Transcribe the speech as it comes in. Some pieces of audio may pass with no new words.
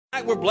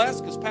We're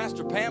blessed because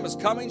Pastor Pam is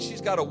coming. She's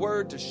got a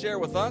word to share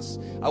with us.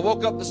 I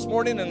woke up this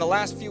morning, in the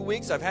last few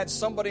weeks, I've had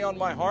somebody on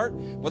my heart,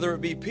 whether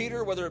it be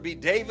Peter, whether it be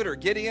David or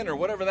Gideon or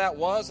whatever that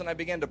was, and I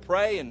began to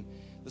pray. And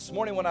this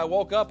morning when I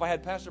woke up, I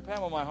had Pastor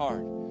Pam on my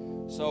heart.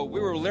 So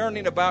we were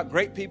learning about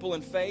great people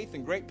in faith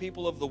and great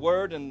people of the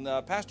Word, and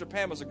Pastor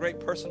Pam is a great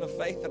person of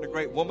faith and a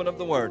great woman of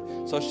the Word.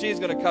 So she's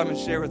going to come and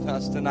share with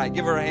us tonight.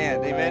 Give her a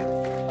hand.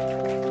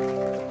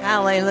 Amen.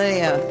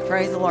 Hallelujah.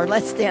 Praise the Lord.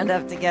 Let's stand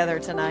up together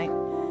tonight.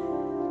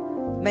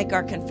 Make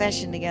our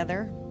confession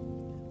together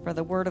for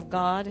the Word of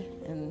God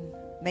and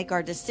make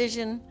our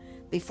decision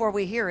before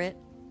we hear it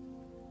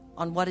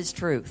on what is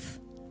truth.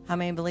 How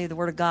many believe the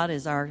Word of God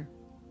is our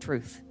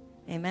truth?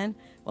 Amen?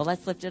 Well,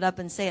 let's lift it up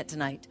and say it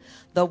tonight.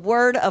 The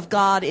Word of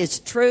God is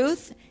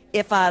truth.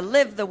 If I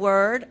live the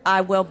Word,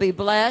 I will be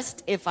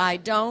blessed. If I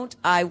don't,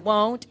 I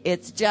won't.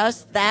 It's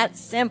just that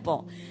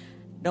simple.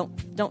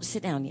 Don't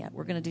sit down yet.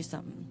 We're going to do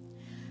something.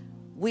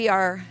 We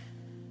are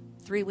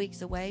 3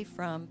 weeks away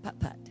from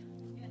Putt-Putt.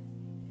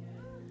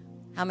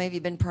 How many of you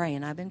have been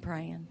praying? I've been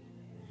praying.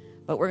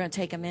 But we're going to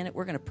take a minute.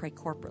 We're going to pray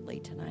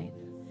corporately tonight.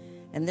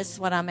 And this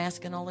is what I'm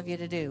asking all of you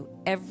to do.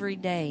 Every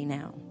day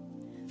now,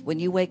 when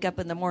you wake up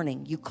in the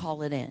morning, you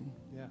call it in.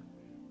 Yeah.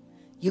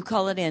 You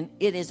call it in.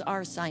 It is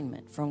our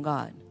assignment from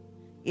God.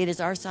 It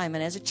is our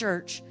assignment as a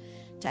church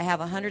to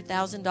have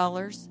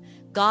 $100,000.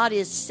 God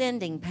is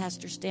sending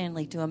Pastor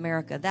Stanley to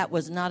America. That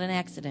was not an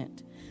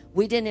accident.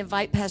 We didn't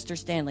invite Pastor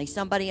Stanley.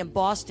 Somebody in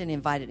Boston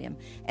invited him.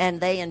 And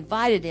they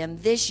invited him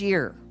this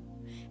year.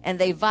 And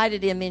they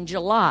invited him in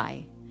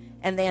July.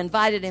 And they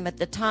invited him at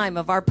the time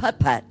of our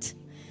putt-putt.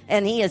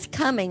 And he is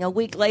coming a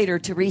week later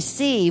to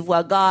receive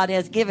what God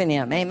has given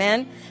him.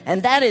 Amen?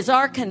 And that is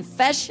our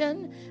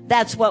confession.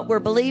 That's what we're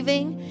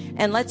believing.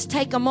 And let's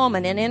take a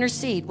moment and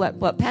intercede.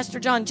 What Pastor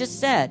John just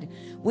said.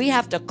 We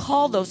have to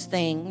call those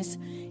things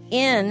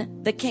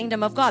in the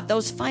kingdom of God.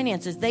 Those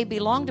finances, they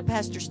belong to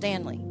Pastor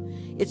Stanley.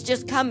 It's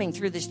just coming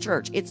through this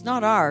church. It's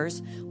not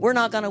ours. We're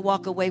not going to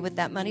walk away with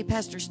that money.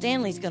 Pastor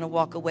Stanley's going to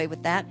walk away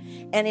with that.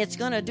 And it's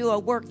going to do a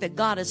work that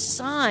God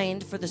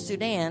assigned for the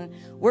Sudan.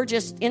 We're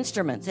just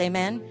instruments.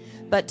 Amen.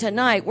 But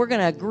tonight we're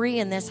going to agree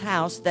in this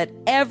house that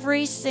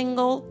every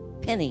single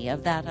penny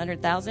of that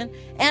 100,000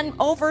 and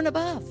over and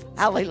above.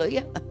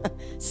 Hallelujah.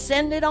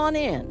 Send it on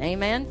in.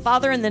 Amen.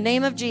 Father, in the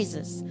name of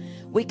Jesus,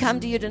 we come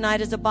to you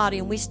tonight as a body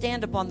and we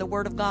stand upon the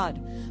Word of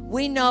God.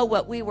 We know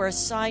what we were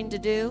assigned to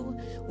do.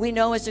 We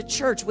know as a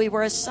church we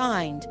were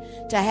assigned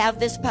to have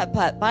this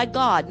putt-putt by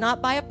God, not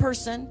by a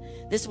person.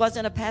 This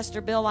wasn't a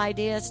Pastor Bill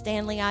idea, a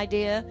Stanley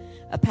idea,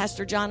 a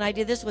Pastor John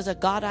idea. This was a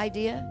God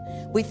idea.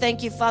 We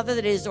thank you, Father,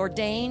 that it is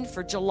ordained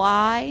for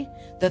July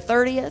the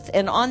 30th.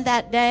 And on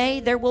that day,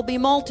 there will be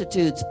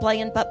multitudes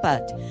playing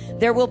putt-putt.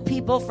 There will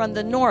people from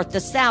the north, the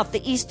south,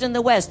 the east, and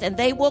the west. And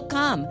they will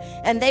come.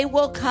 And they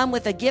will come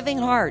with a giving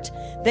heart.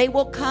 They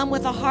will come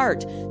with a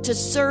heart to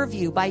serve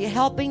you by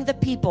helping the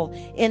people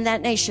in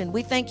that nation.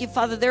 We thank you,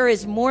 Father, there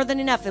is more than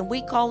enough. And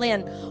we call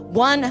in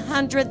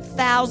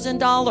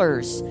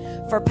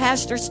 $100,000 for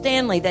Pastor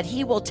Stanley, that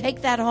he will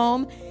take that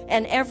home,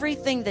 and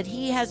everything that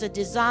he has a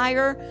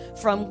desire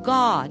from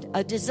God,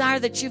 a desire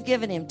that you've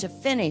given him to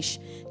finish,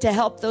 to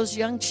help those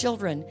young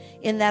children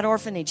in that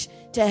orphanage,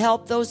 to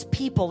help those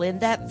people in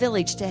that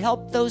village, to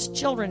help those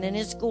children in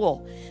his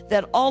school,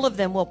 that all of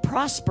them will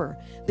prosper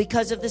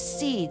because of the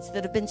seeds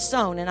that have been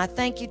sown. And I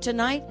thank you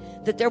tonight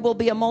that there will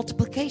be a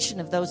multiplication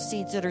of those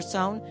seeds that are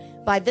sown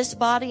by this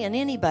body and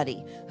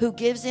anybody who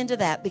gives into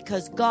that,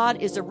 because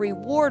God is a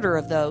rewarder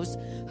of those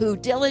who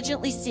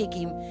diligently seek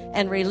him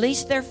and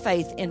release their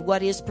faith in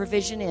what his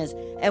provision is.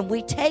 And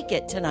we take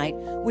it tonight.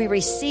 We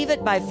receive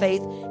it by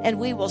faith, and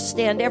we will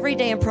stand every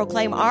day and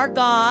proclaim our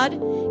God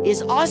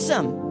is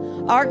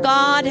awesome. Our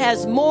God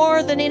has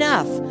more than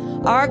enough.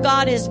 Our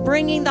God is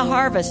bringing the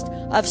harvest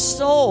of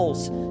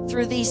souls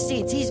through these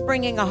seeds. He's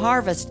bringing a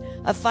harvest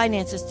of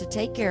finances to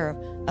take care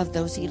of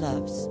those he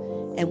loves.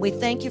 And we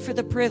thank you for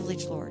the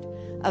privilege, Lord,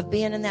 of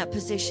being in that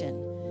position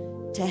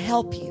to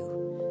help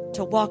you,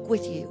 to walk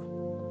with you.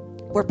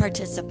 We're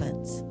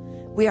participants.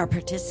 We are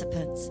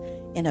participants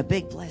in a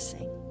big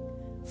blessing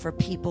for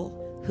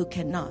people who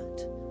cannot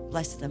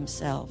bless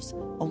themselves.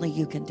 Only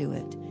you can do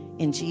it.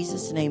 In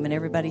Jesus' name. And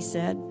everybody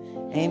said,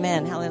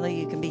 amen. Hallelujah.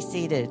 You can be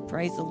seated.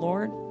 Praise the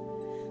Lord.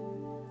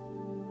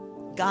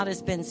 God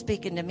has been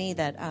speaking to me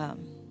that,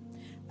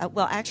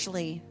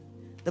 actually,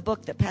 the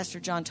book that Pastor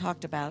John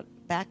talked about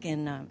back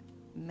in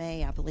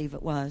May, I believe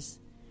it was,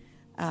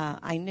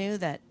 I knew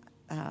that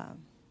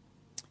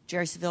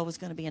Jerry Seville was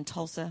going to be in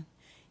Tulsa.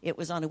 It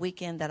was on a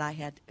weekend that I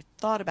had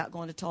thought about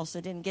going to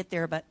Tulsa. Didn't get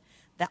there, but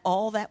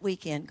all that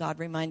weekend, God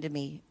reminded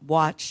me,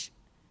 watch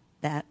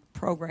that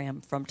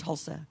program from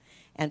Tulsa.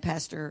 And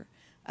Pastor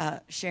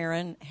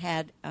Sharon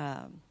had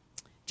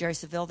Jerry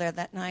Seville there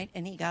that night,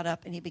 and he got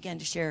up and he began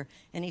to share.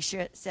 And he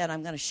said,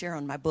 I'm going to share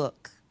on my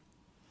book.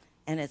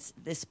 And it's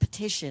this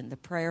petition, the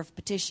prayer of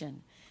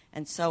petition.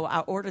 And so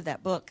I ordered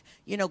that book.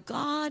 You know,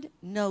 God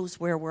knows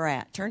where we're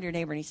at. Turn to your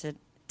neighbor and he said,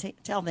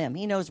 tell them,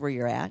 he knows where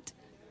you're at.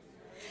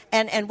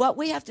 And what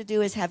we have to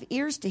do is have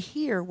ears to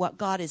hear what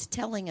God is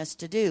telling us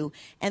to do.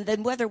 And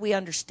then whether we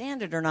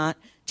understand it or not,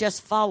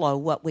 just follow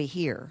what we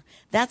hear.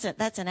 That's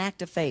an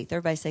act of faith.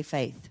 Everybody say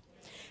faith.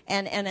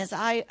 And as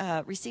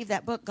I received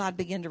that book, God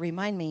began to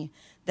remind me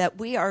that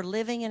we are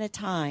living in a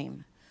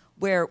time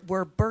where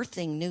we're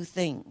birthing new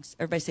things.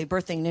 Everybody say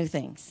birthing new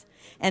things.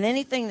 And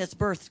anything that's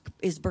birthed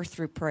is birthed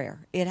through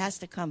prayer. It has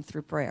to come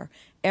through prayer.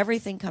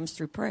 Everything comes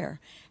through prayer.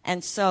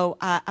 And so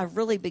I've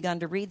really begun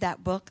to read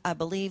that book. I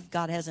believe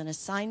God has an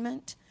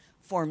assignment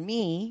for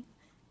me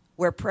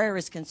where prayer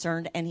is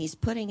concerned, and he's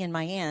putting in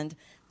my hand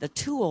the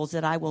tools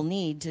that I will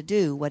need to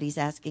do what he's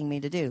asking me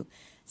to do.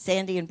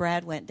 Sandy and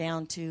Brad went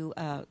down to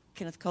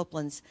Kenneth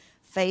Copeland's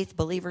Faith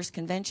Believers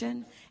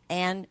Convention,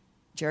 and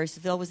Jerry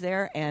Seville was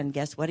there, and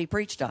guess what he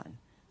preached on?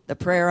 The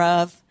prayer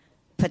of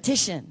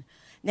petition.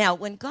 Now,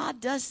 when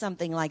God does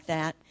something like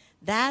that,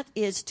 that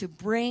is to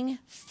bring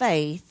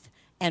faith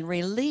and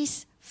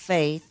release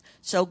faith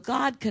so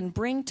God can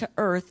bring to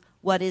earth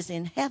what is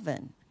in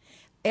heaven.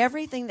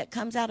 Everything that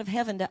comes out of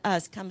heaven to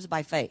us comes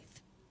by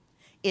faith.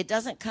 It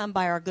doesn't come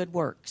by our good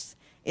works.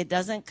 It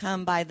doesn't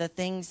come by the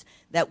things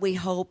that we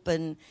hope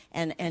and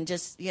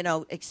just,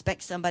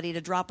 expect somebody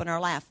to drop in our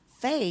lap.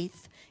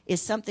 Faith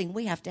is something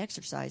we have to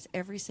exercise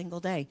every single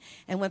day.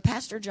 And when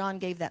Pastor John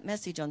gave that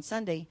message on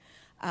Sunday,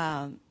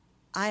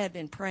 I had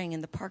been praying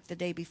in the park the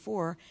day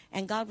before,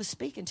 and God was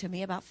speaking to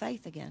me about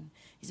faith again.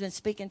 He's been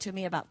speaking to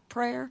me about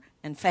prayer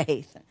and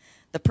faith.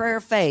 The prayer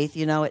of faith,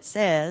 it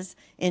says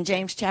in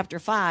James chapter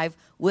 5,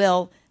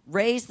 will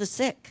raise the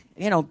sick,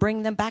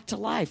 bring them back to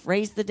life,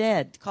 raise the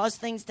dead, cause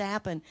things to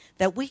happen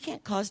that we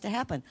can't cause to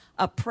happen.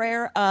 A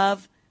prayer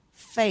of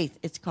faith,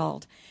 it's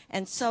called.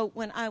 And so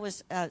when I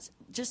was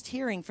just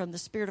hearing from the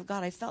Spirit of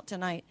God, I felt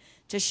tonight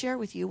to share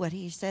with you what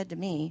he said to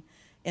me.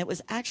 It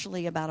was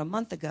actually about a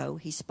month ago.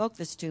 He spoke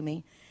this to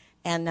me.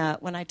 And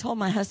when I told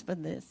my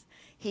husband this,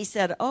 he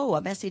said,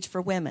 a message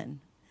for women.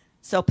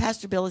 So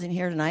Pastor Bill isn't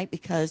here tonight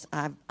because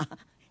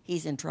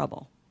he's in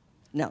trouble.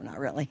 No, not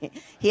really.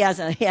 He has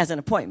an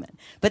appointment.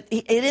 But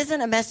it isn't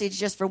a message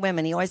just for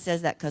women. He always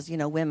says that because,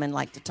 women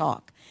like to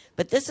talk.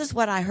 But this is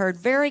what I heard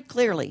very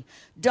clearly.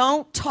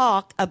 Don't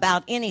talk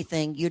about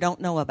anything you don't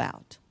know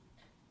about.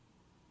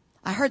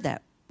 I heard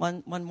that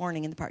one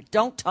morning in the park.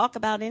 Don't talk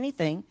about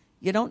anything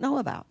you don't know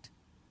about.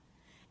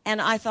 And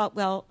I thought,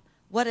 well,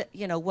 what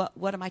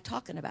am I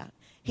talking about?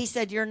 He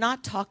said, you're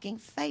not talking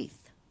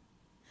faith.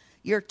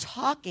 You're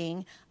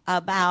talking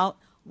about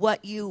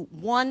what you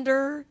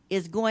wonder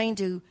is going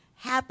to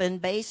happen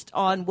based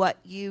on what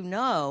you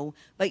know,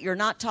 but you're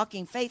not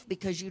talking faith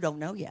because you don't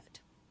know yet.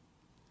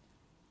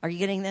 Are you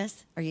getting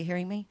this? Are you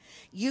hearing me?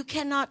 You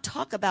cannot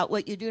talk about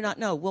what you do not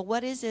know. Well,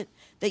 what is it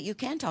that you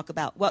can talk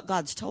about? What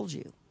God's told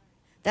you.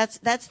 That's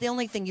the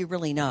only thing you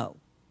really know.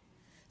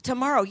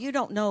 Tomorrow, you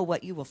don't know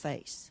what you will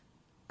face.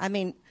 I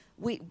mean,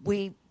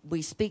 we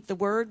speak the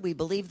word, we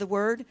believe the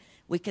word,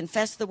 we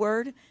confess the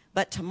word,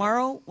 but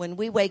tomorrow, when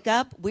we wake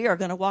up, we are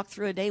going to walk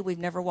through a day we've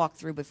never walked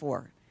through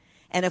before.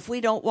 And if we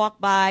don't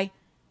walk by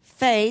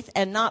faith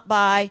and not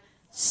by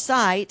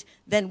sight,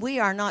 then we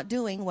are not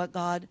doing what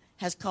God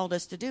has called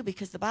us to do,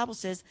 because the Bible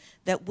says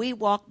that we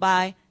walk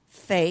by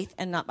faith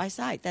and not by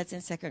sight. That's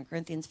in 2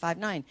 Corinthians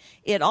 5:9.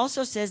 It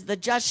also says the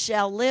just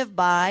shall live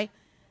by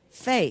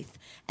faith.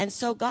 And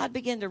so God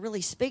began to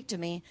really speak to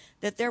me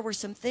that there were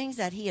some things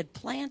that he had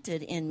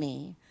planted in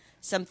me,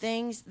 some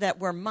things that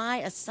were my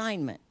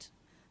assignment,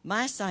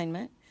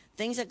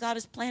 things that God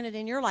has planted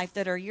in your life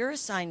that are your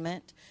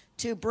assignment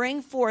to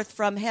bring forth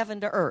from heaven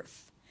to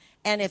earth.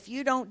 And if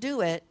you don't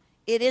do it,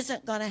 it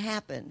isn't going to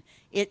happen.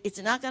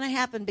 It's not going to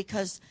happen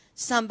because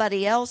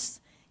somebody else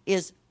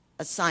is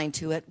assigned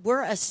to it.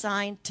 We're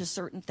assigned to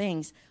certain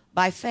things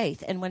by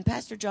faith. And when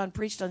Pastor John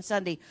preached on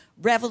Sunday,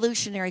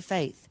 revolutionary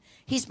faith,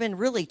 he's been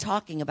really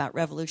talking about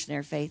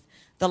revolutionary faith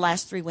the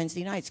last 3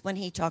 Wednesday nights. When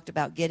he talked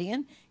about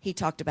Gideon, he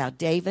talked about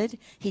David,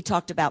 he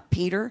talked about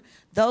Peter.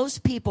 Those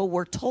people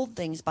were told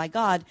things by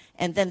God,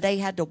 and then they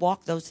had to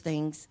walk those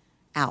things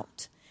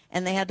out.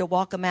 And they had to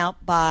walk them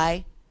out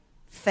by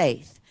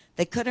faith.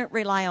 They couldn't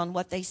rely on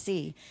what they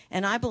see.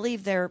 And I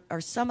believe there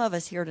are some of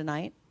us here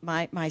tonight,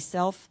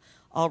 myself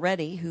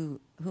already,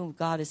 whom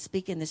God is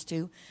speaking this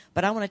to.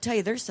 But I want to tell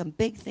you, there's some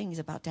big things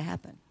about to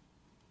happen.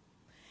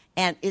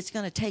 And it's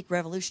going to take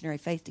revolutionary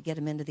faith to get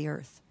them into the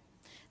earth.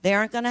 They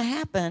aren't going to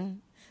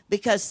happen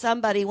because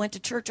somebody went to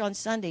church on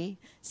Sunday,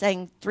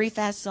 sang 3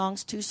 fast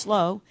songs too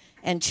slow,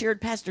 and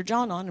cheered Pastor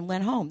John on and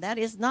went home. That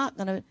is not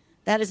going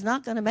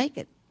to make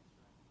it.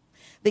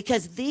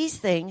 Because these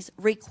things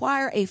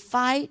require a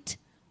fight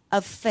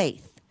of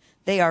faith.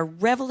 They are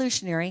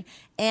revolutionary,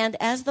 and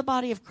as the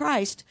body of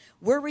Christ,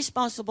 we're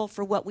responsible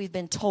for what we've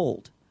been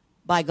told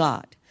by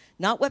God.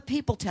 Not what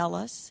people tell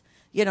us,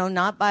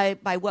 not by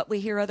what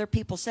we hear other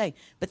people say,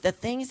 but the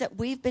things that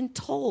we've been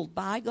told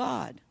by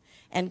God.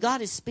 And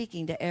God is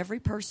speaking to every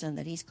person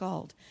that he's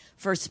called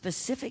for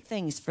specific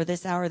things for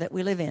this hour that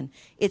we live in.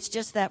 It's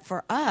just that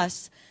for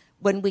us,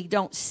 when we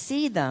don't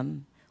see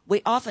them,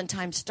 we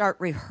oftentimes start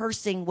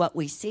rehearsing what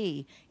we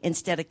see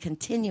instead of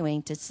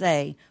continuing to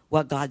say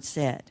what God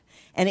said.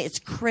 And it's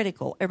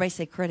critical. Everybody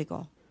say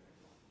critical.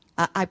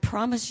 I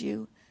promise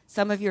you,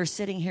 some of you are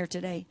sitting here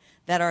today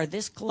that are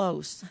this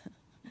close,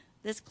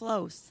 this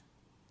close.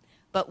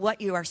 But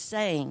what you are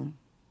saying,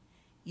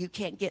 you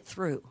can't get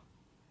through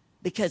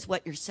because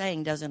what you're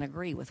saying doesn't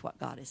agree with what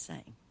God is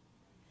saying.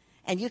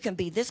 And you can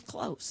be this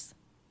close.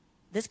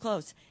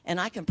 And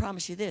I can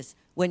promise you this.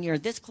 When you're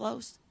this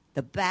close,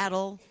 the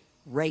battle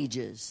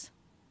rages.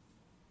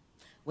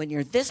 When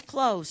you're this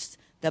close,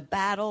 the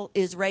battle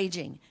is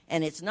raging.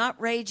 And it's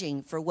not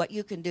raging for what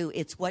you can do.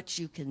 It's what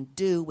you can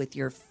do with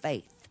your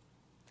faith.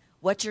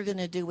 What you're going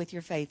to do with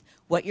your faith.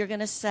 What you're going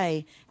to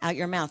say out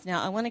your mouth.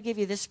 Now, I want to give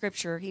you this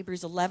scripture,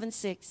 Hebrews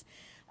 11:6.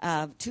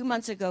 2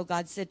 months ago,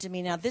 God said to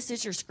me, now this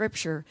is your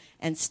scripture,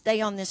 and stay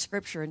on this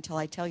scripture until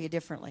I tell you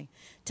differently.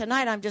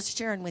 Tonight, I'm just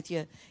sharing with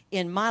you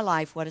in my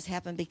life what has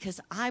happened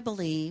because I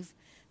believe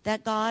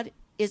that God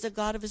is a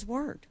God of his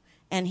word,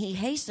 and he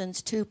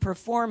hastens to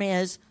perform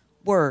his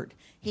word.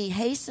 He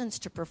hastens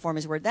to perform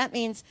his word. That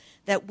means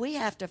that we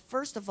have to,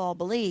 first of all,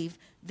 believe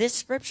this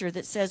scripture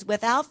that says,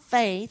 without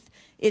faith,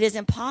 it is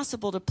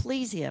impossible to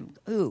please him.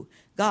 Who?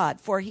 God.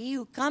 For he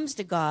who comes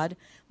to God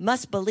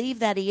must believe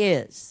that he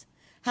is.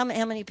 How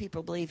many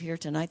people believe here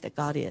tonight that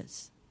God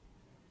is?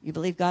 You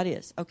believe God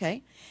is,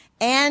 okay?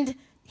 And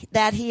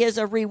that he is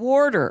a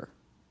rewarder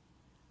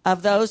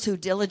of those who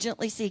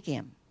diligently seek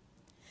him.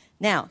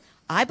 Now,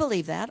 I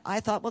believe that.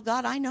 I thought, well,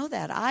 God, I know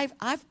that.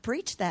 I've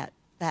preached that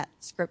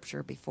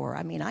scripture before.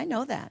 I mean, I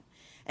know that.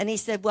 And he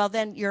said, well,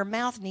 then your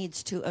mouth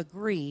needs to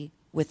agree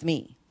with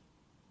me.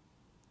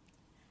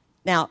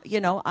 Now, you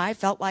know, I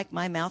felt like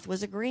my mouth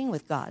was agreeing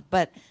with God.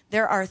 But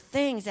there are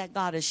things that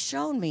God has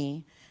shown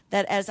me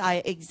that as I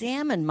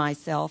examined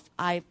myself,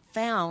 I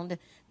found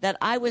that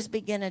I was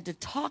beginning to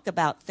talk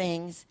about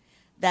things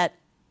that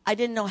I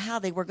didn't know how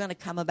they were going to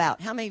come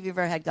about. How many of you have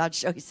ever had God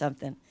show you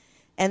something?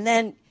 And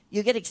then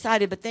you get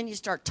excited, but then you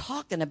start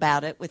talking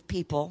about it with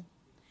people.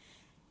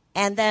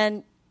 And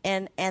then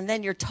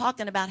you're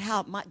talking about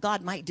how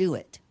God might do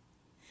it.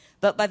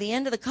 But by the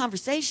end of the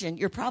conversation,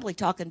 you're probably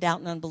talking doubt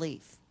and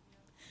unbelief.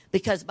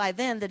 Because by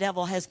then, the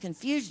devil has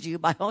confused you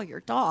by all your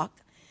talk.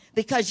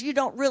 Because you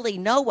don't really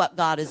know what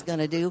God is going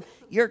to do.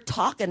 You're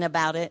talking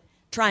about it,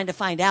 trying to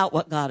find out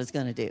what God is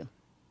going to do.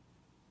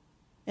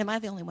 Am I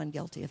the only one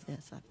guilty of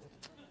this?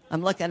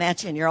 I'm looking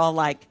at you and you're all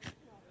like,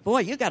 boy,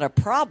 you got a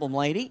problem,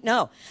 lady.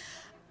 No.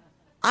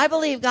 I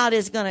believe God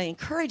is going to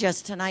encourage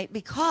us tonight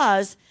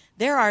because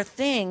there are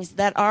things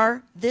that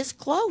are this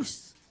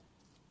close.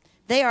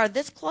 They are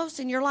this close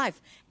in your life.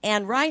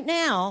 And right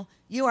now,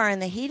 you are in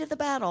the heat of the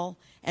battle,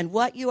 and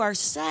what you are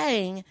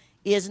saying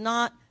is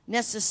not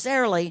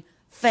necessarily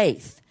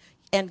faith.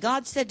 And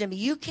God said to me,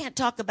 you can't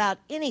talk about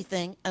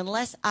anything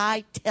unless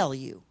I tell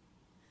you.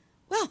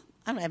 Well,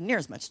 I don't have near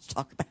as much to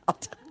talk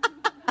about.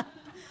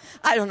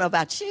 I don't know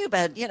about you,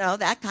 but, you know,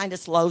 that kind of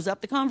slows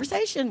up the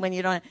conversation when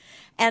you don't.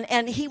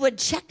 And he would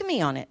check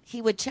me on it.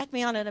 He would check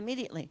me on it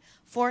immediately.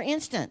 For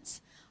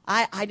instance,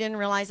 I didn't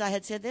realize I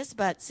had said this,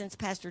 but since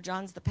Pastor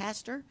John's the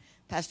pastor,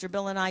 Pastor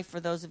Bill and I, for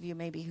those of you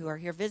maybe who are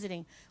here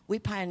visiting, we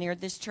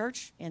pioneered this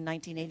church in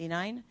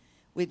 1989.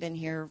 We've been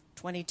here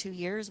 22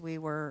 years. We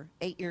were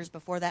 8 years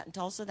before that in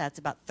Tulsa. That's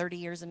about 30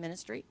 years of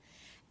ministry.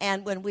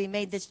 And when we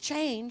made this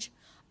change,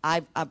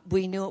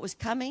 we knew it was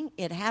coming.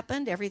 It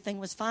happened. Everything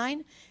was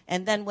fine.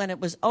 And then when it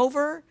was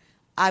over,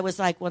 I was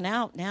like, well,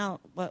 now,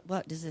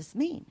 what does this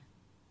mean?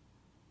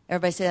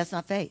 Everybody say that's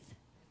not faith.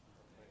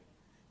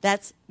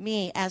 That's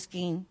me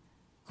asking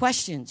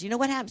questions. You know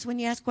what happens when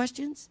you ask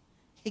questions?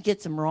 You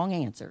get some wrong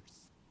answers.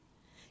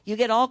 You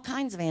get all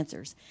kinds of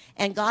answers.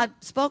 And God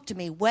spoke to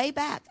me way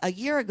back a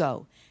year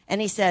ago.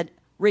 And he said,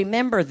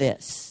 remember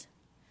this.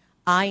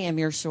 I am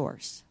your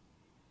source.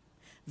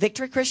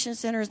 Victory Christian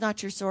Center is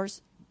not your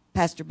source.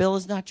 Pastor Bill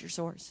is not your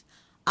source.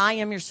 I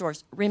am your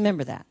source.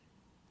 Remember that.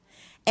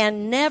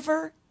 And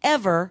never,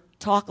 ever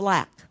talk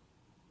lack.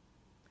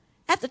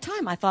 At the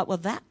time, I thought,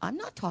 well, I'm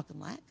not talking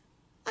lack.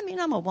 I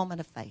mean, I'm a woman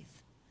of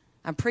faith.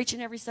 I'm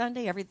preaching every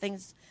Sunday.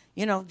 Everything's,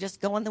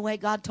 just going the way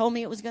God told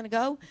me it was going to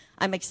go.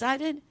 I'm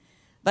excited.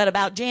 But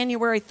about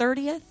January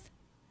 30th,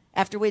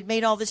 after we'd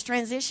made all this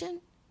transition,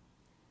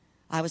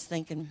 I was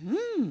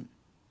thinking,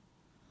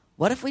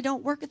 what if we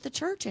don't work at the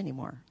church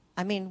anymore?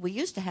 I mean, we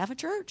used to have a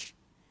church.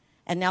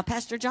 And now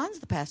Pastor John's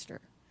the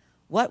pastor.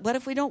 What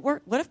if we don't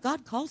work? What if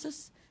God calls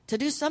us to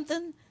do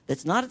something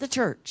that's not at the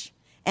church?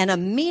 And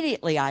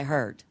immediately I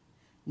heard,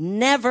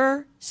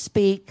 never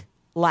speak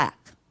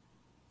lack.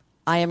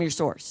 I am your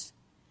source.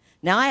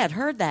 Now, I had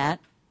heard that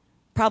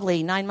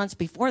probably 9 months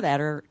before that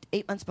or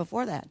 8 months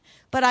before that.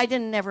 But I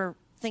didn't never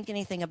think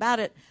anything about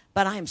it.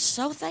 But I am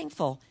so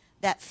thankful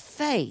that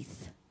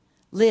faith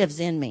lives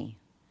in me.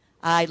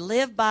 I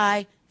live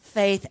by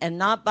faith and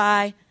not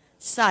by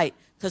sight.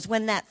 Because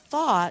when that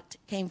thought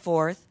came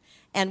forth,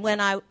 and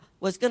when I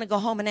was going to go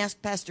home and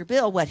ask Pastor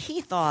Bill what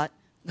he thought,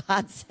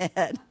 God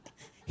said,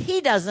 he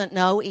doesn't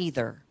know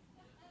either.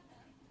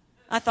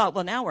 I thought,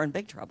 well, now we're in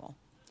big trouble.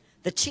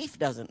 The chief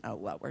doesn't know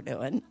what we're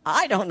doing.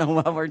 I don't know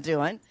what we're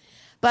doing.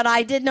 But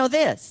I did know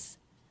this,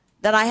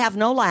 that I have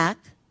no lack,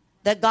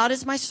 that God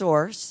is my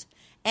source,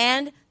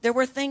 and there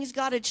were things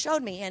God had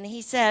showed me, and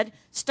he said,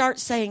 start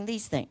saying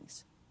these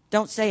things.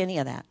 Don't say any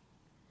of that.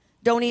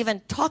 Don't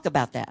even talk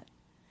about that.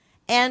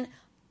 And,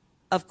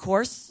 of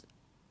course,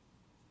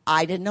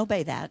 I didn't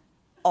obey that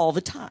all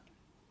the time.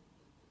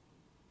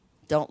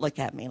 Don't look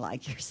at me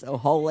like you're so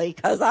holy,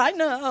 because I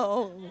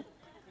know.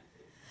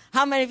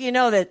 How many of you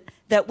know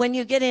that when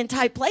you get in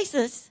tight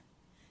places,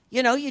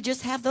 you know, you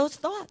just have those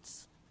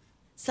thoughts?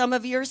 Some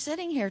of you are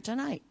sitting here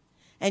tonight,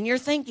 and you're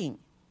thinking,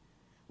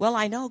 well,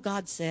 I know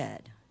God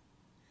said,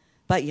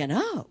 but you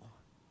know.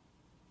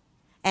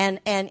 And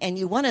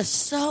you want to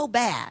so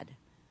bad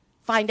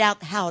find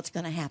out how it's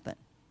going to happen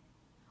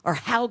or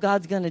how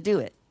God's going to do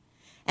it.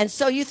 And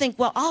so you think,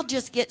 well, I'll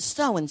just get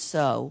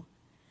so-and-so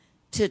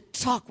to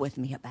talk with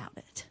me about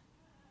it.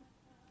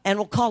 And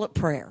we'll call it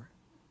prayer.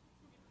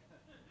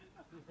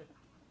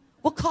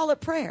 We'll call it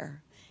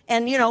prayer.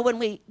 And, you know, when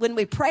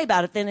we pray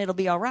about it, then it'll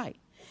be all right.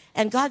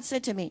 And God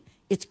said to me,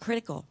 it's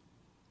critical.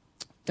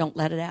 Don't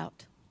let it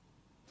out.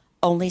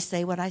 Only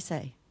say what I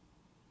say.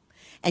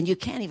 And you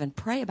can't even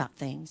pray about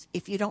things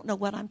if you don't know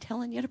what I'm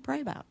telling you to pray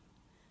about.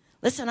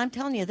 Listen, I'm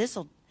telling you,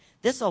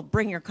 this'll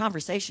bring your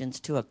conversations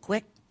to a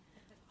quick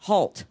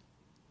halt.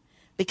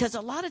 Because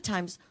a lot of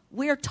times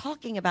we're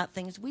talking about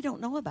things we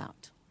don't know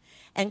about.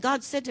 And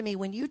God said to me,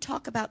 when you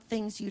talk about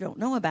things you don't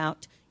know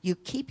about, you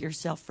keep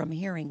yourself from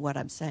hearing what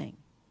I'm saying.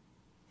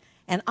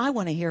 And I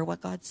want to hear what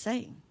God's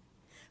saying.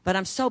 But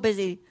I'm so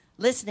busy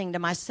listening to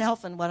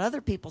myself and what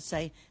other people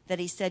say that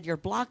he said, you're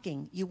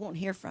blocking. You won't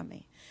hear from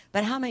me.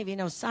 But how many of you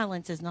know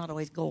silence is not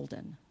always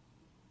golden?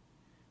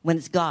 When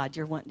it's God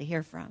you're wanting to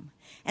hear from.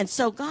 And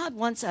so God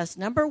wants us,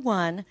 number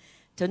one,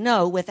 to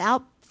know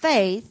without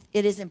faith,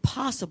 it is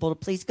impossible to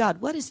please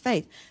God. What is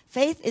faith?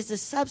 Faith is the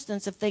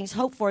substance of things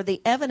hoped for,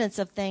 the evidence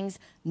of things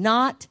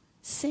not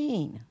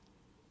seen.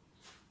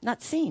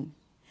 Not seen.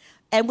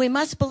 And we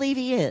must believe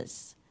he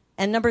is.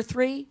 And number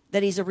three,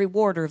 that he's a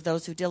rewarder of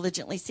those who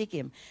diligently seek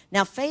him.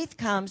 Now, faith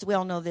comes, we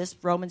all know this,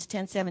 Romans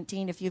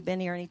 10:17. If you've been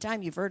here any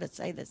time, you've heard us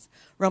say this.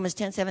 Romans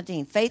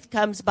 10:17. Faith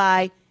comes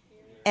by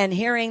and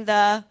hearing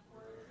the...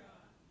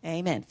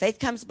 Amen. Faith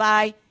comes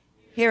by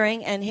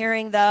hearing and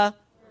hearing the...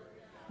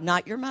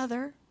 Not your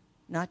mother,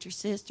 not your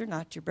sister,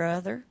 not your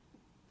brother,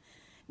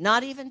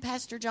 not even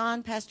Pastor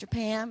John, Pastor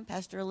Pam,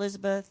 Pastor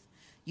Elizabeth.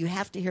 You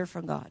have to hear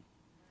from God.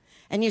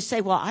 And you say,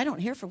 well, I don't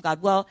hear from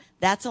God. Well,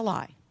 that's a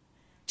lie.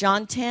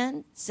 John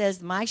 10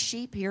 says, my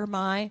sheep hear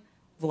my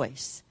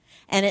voice.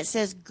 And it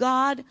says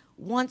God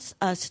wants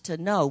us to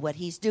know what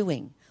he's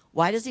doing.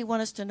 Why does he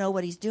want us to know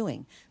what he's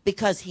doing?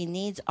 Because he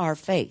needs our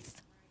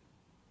faith.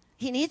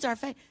 He needs our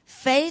faith.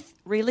 Faith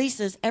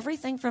releases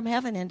everything from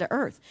heaven into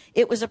earth.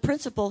 It was a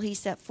principle he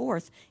set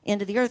forth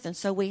into the earth. And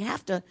so we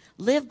have to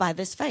live by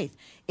this faith.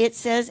 It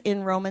says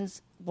in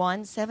Romans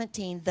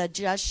 1:17, the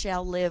just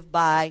shall live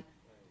by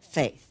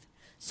faith.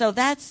 So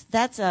that's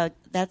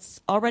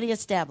already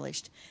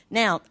established.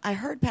 Now, I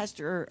heard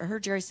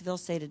Jerry Seville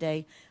say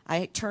today,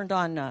 I turned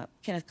on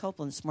Kenneth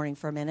Copeland this morning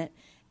for a minute,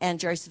 and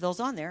Jerry Seville's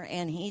on there,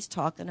 and he's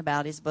talking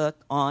about his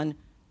book on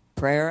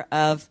prayer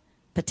of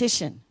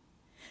petition.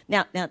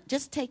 Now,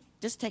 just take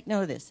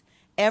note of this.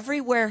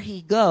 Everywhere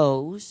he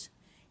goes,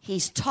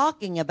 he's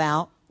talking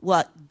about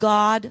what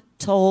God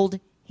told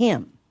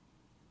him.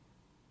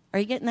 Are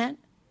you getting that?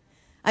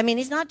 I mean,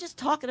 he's not just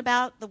talking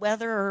about the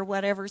weather or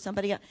whatever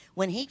somebody else.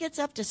 When he gets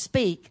up to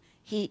speak,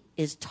 he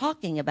is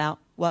talking about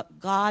what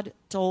God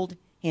told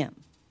him.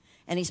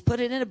 And he's put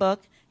it in a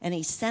book, and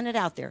he sent it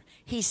out there.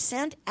 He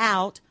sent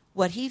out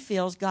what he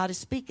feels God is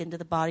speaking to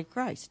the body of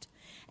Christ.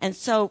 And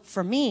so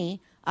for me,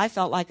 I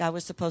felt like I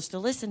was supposed to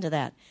listen to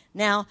that.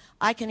 Now,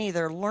 I can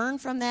either learn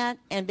from that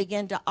and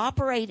begin to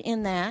operate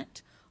in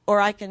that, or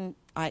I can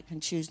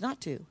choose not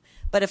to.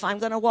 But if I'm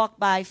going to walk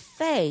by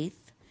faith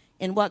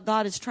in what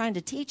God is trying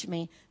to teach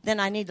me, then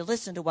I need to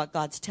listen to what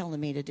God's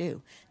telling me to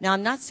do. Now,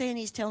 I'm not saying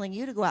he's telling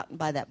you to go out and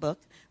buy that book,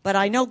 but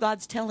I know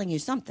God's telling you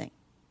something.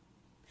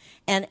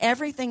 And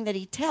everything that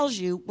he tells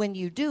you, when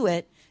you do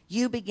it,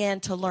 you begin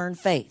to learn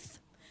faith.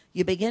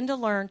 You begin to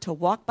learn to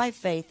walk by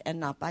faith and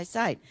not by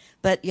sight.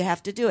 But you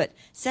have to do it.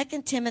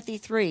 2 Timothy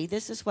 3,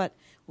 this is what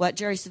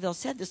Jerry Seville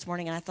said this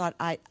morning, and I thought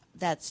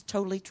that's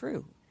totally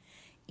true.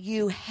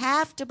 You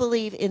have to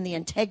believe in the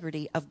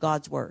integrity of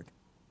God's word.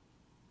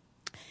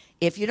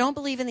 If you don't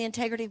believe in the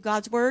integrity of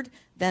God's word,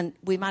 then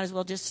we might as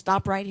well just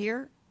stop right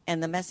here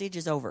and the message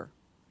is over.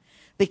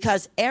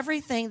 Because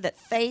everything that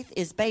faith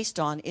is based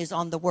on is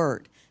on the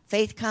word.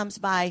 Faith comes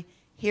by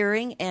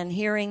hearing and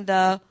hearing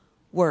the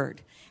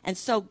word. And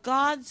so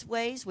God's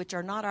ways, which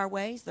are not our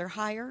ways, they're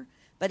higher,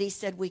 but he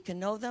said we can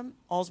know them.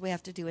 All we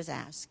have to do is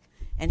ask,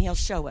 and he'll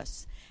show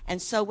us.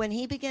 And so when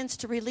he begins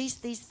to release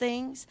these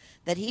things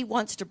that he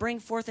wants to bring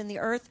forth in the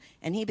earth,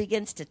 and he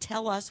begins to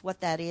tell us what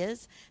that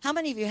is, how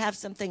many of you have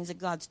some things that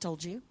God's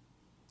told you?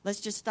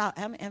 Let's just stop.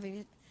 How many of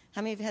you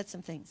have had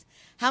some things?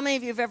 How many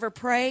of you have ever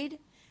prayed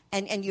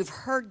and you've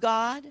heard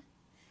God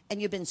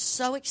and you've been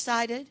so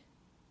excited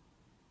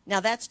Now,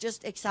 that's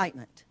just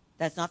excitement.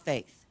 That's not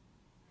faith.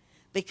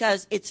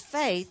 Because it's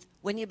faith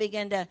when you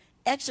begin to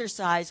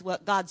exercise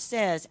what God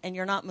says and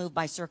you're not moved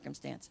by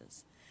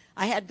circumstances.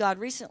 I had God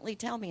recently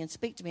tell me and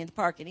speak to me in the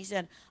park, and he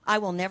said, I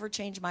will never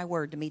change my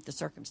word to meet the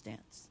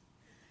circumstance.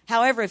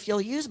 However, if you'll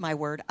use my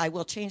word, I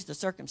will change the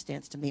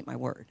circumstance to meet my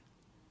word.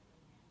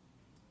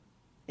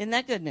 Isn't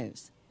that good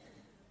news?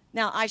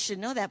 Now, I should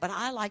know that, but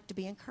I like to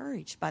be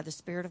encouraged by the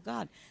Spirit of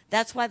God.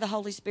 That's why the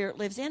Holy Spirit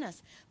lives in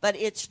us. But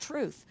it's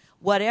truth.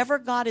 Whatever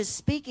God is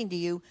speaking to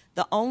you,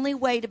 the only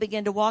way to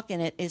begin to walk in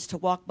it is to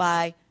walk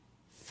by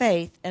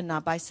faith and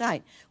not by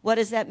sight. What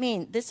does that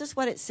mean? This is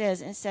what it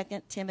says in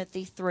 2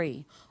 Timothy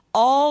 3.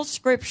 All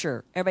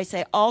Scripture, everybody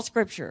say all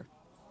Scripture.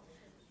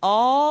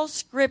 All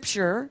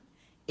Scripture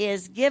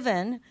is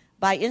given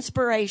by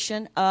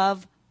inspiration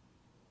of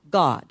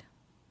God.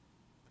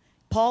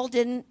 Paul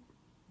didn't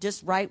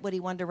just write what he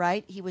wanted to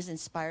write. He was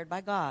inspired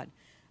by God.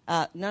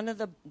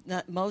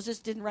 Moses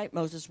didn't write.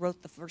 Moses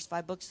wrote the first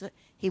 5 books.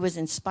 He was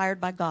inspired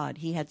by God.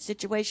 He had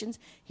situations.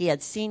 He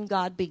had seen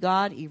God be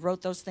God. He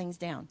wrote those things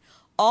down.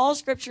 All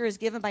Scripture is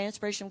given by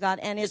inspiration of God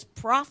and is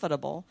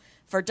profitable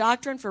for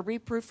doctrine, for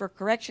reproof, for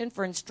correction,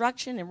 for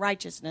instruction in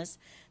righteousness,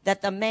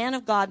 that the man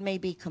of God may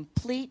be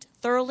complete,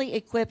 thoroughly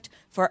equipped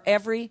for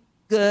every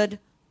good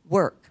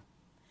work.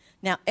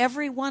 Now,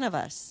 every one of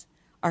us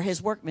are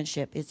his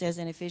workmanship, it says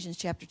in Ephesians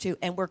chapter 2,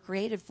 and we're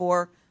created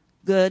for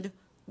good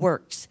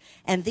works.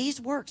 And these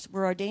works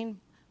were ordained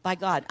by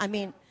God. I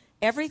mean,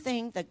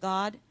 everything that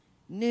God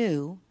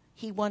knew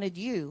he wanted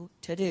you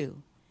to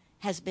do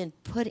has been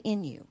put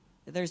in you.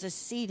 There's a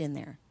seed in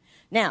there.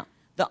 Now,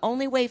 the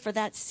only way for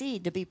that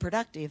seed to be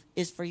productive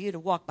is for you to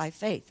walk by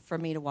faith, for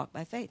me to walk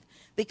by faith.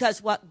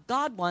 Because what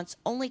God wants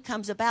only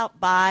comes about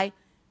by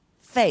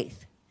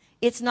faith.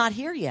 It's not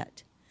here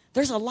yet.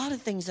 There's a lot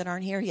of things that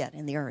aren't here yet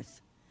in the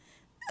earth.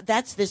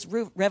 That's this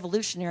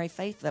revolutionary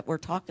faith that we're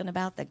talking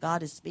about, that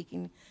God is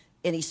speaking,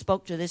 and he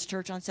spoke to this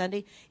church on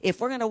Sunday.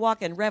 If we're going to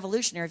walk in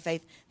revolutionary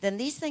faith, then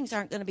these things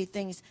aren't going to be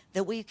things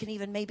that we can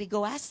even maybe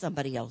go ask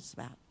somebody else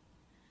about.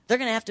 They're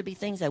going to have to be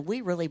things that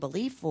we really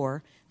believe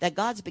for, that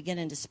God's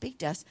beginning to speak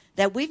to us,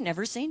 that we've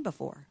never seen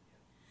before.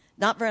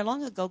 Not very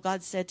long ago,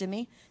 God said to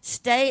me,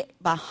 stay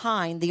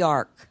behind the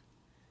ark.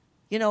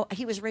 You know,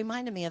 he was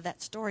reminding me of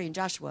that story in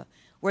Joshua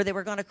where they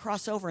were going to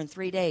cross over in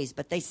 3 days,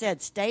 but they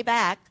said, stay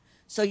back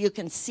so you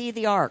can see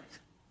the ark.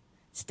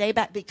 Stay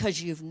back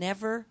because you've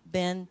never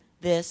been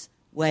this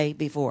way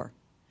before.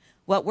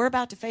 What we're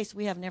about to face,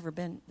 we have never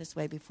been this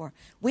way before.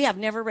 We have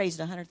never raised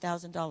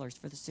 $100,000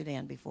 for the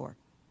Sudan before.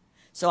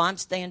 So I'm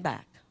staying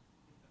back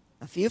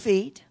a few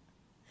feet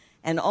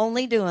and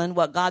only doing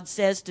what God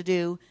says to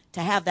do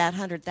to have that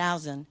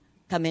 100,000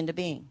 come into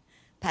being.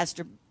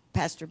 Pastor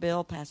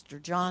Bill, Pastor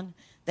John,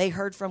 they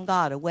heard from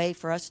God a way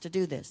for us to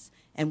do this.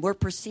 And we're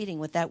proceeding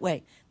with that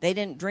way. They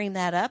didn't dream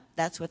that up.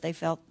 That's what they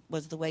felt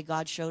was the way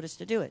God showed us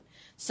to do it.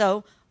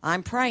 So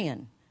I'm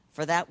praying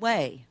for that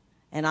way.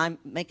 And I'm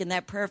making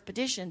that prayer of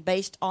petition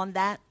based on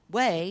that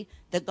way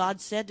that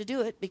God said to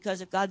do it. Because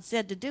if God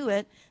said to do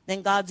it,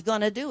 then God's going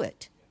to do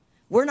it.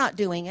 We're not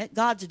doing it.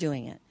 God's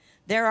doing it.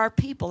 There are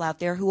people out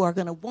there who are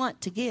going to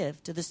want to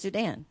give to the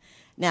Sudan.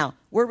 Now,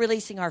 we're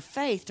releasing our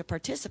faith to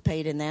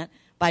participate in that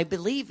by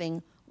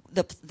believing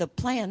the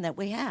plan that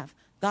we have.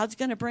 God's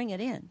going to bring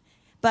it in.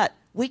 But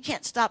we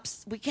can't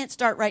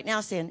start right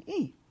now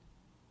saying,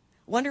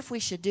 wonder if we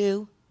should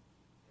do.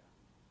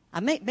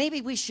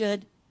 Maybe we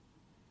should.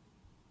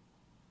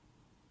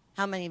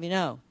 How many of you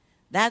know?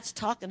 That's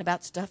talking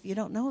about stuff you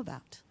don't know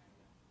about.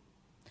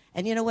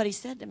 And you know what he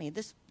said to me?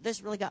 This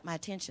really got my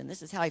attention.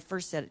 This is how he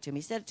first said it to me.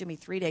 He said it to me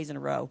 3 days in a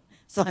row,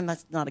 so I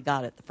must not have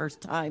got it the first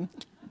time.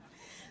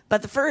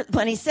 But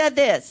when he said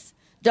this,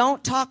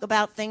 don't talk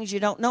about things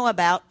you don't know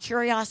about.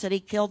 Curiosity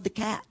killed the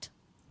cat.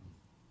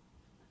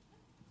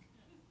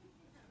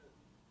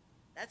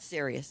 That's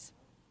serious.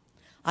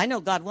 I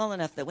know God well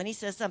enough that when he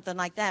says something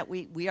like that,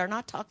 we are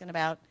not talking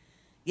about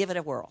give it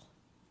a whirl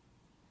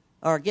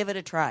or give it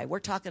a try. We're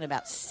talking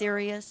about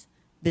serious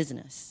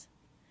business.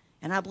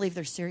 And I believe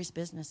there's serious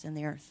business in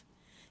the earth.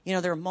 You know,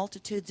 there are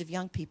multitudes of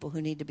young people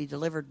who need to be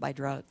delivered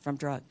from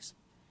drugs.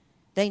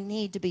 They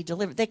need to be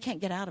delivered. They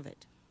can't get out of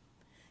it.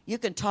 You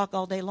can talk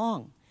all day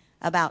long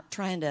about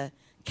trying to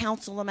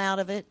counsel them out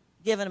of it,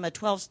 giving them a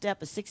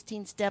 12-step, a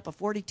 16-step, a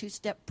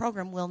 42-step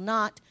program will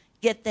not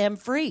get them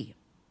free.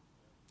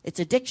 It's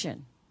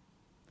addiction.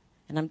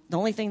 And the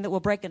only thing that will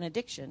break an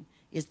addiction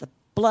is the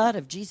blood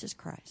of Jesus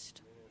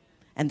Christ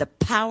and the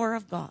power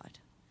of God.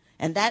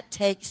 And that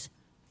takes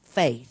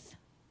faith.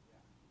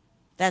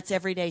 That's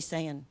every day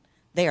saying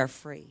they are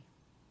free.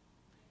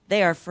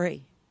 They are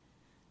free.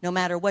 No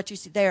matter what you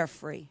see, they are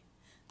free.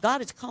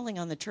 God is calling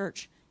on the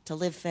church to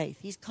live faith.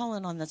 He's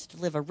calling on us to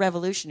live a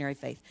revolutionary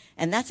faith.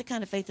 And that's the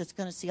kind of faith that's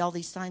going to see all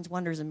these signs,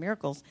 wonders, and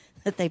miracles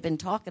that they've been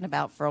talking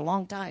about for a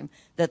long time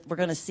that we're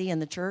going to see in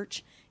the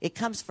church. It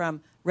comes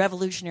from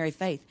revolutionary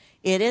faith.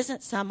 It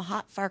isn't some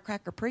hot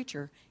firecracker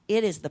preacher.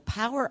 It is the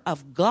power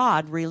of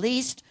God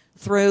released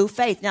through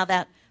faith. Now,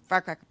 that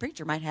firecracker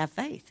preacher might have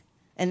faith,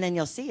 and then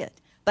you'll see it.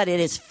 But it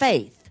is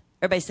faith.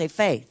 Everybody say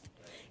faith.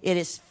 It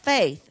is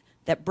faith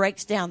that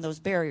breaks down those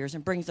barriers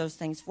and brings those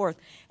things forth.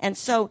 And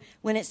so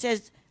when it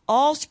says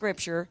all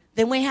Scripture,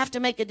 then we have to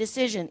make a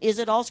decision. Is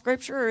it all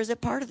Scripture or is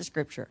it part of the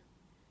Scripture?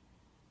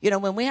 You know,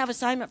 when we have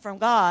assignment from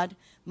God,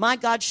 my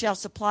God shall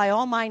supply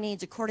all my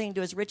needs according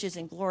to his riches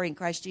and glory in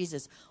Christ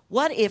Jesus.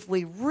 What if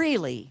we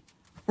really,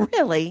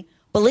 really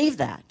believe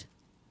that?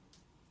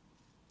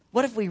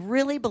 What if we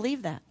really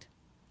believe that?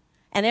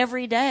 And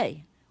every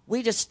day,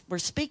 we're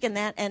speaking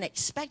that and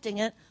expecting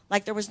it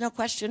like there was no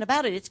question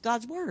about it. It's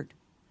God's word.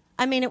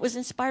 I mean, it was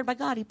inspired by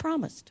God. He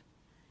promised.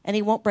 And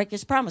he won't break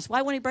his promise.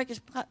 Why won't he break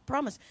his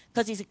promise?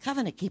 Because he's a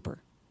covenant keeper.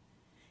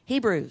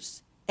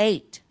 Hebrews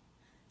 8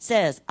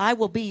 says, I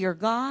will be your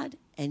God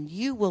and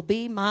you will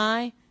be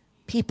my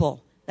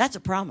people. That's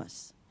a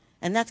promise.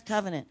 And that's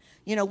covenant.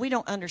 You know, we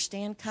don't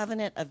understand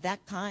covenant of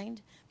that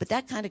kind, but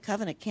that kind of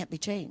covenant can't be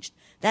changed.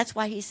 That's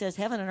why he says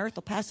heaven and earth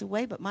will pass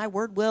away, but my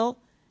word will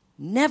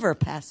never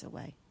pass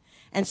away.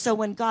 And so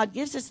when God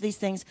gives us these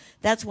things,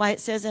 that's why it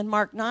says in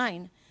Mark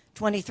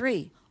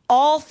 9:23,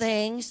 all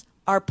things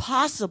are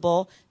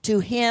possible to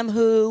him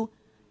who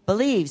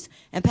believes.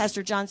 And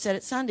Pastor John said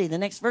it Sunday. The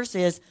next verse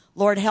is,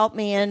 Lord, help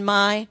me in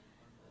my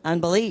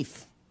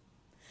unbelief.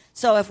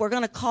 So if we're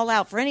going to call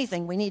out for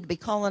anything, we need to be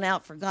calling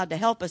out for God to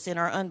help us in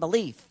our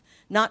unbelief,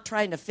 not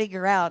trying to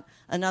figure out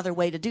another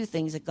way to do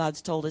things that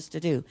God's told us to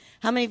do.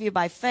 How many of you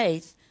by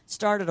faith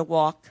started a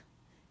walk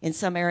in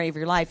some area of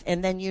your life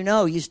and then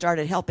you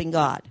started helping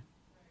God?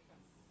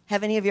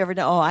 Have any of you ever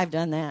done? Oh, I've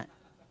done that.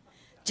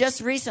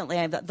 Just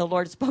recently, the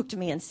Lord spoke to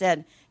me and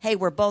said, hey,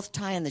 we're both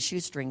tying the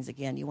shoestrings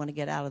again. You want to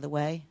get out of the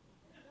way?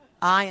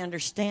 I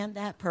understand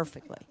that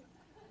perfectly.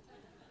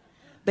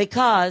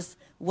 Because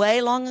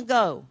way long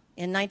ago,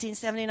 in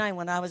 1979,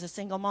 when I was a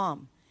single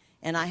mom,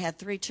 and I had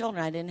 3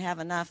 children, I didn't have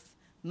enough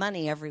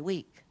money every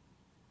week.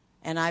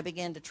 And I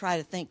began to try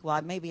to think,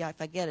 well, maybe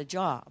if I get a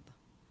job,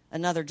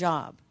 another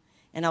job.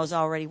 And I was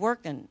already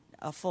working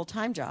a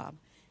full-time job.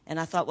 And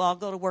I thought, well, I'll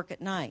go to work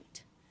at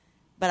night.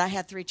 But I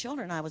had 3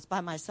 children. I was by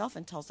myself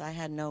in Tulsa. I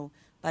had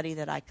nobody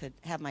that I could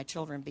have my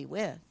children be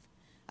with.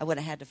 I would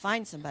have had to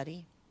find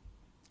somebody.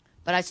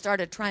 But I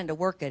started trying to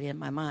work it in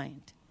my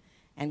mind.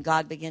 And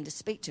God began to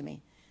speak to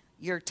me.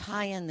 You're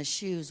tying the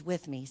shoes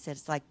with me. He said,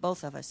 it's like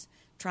both of us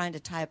trying to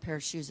tie a pair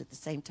of shoes at the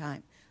same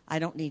time. I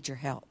don't need your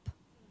help.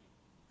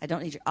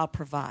 I'll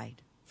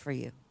provide for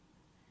you.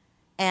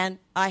 And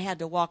I had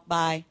to walk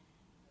by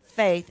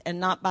faith and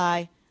not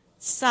by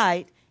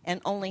sight and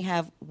only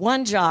have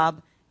one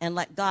job and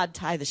let God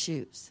tie the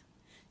shoes.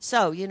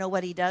 So, you know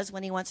what he does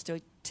when he wants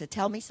to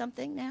tell me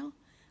something now?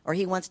 Or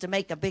he wants to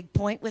make a big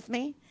point with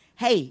me?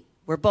 Hey,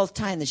 we're both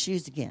tying the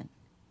shoes again.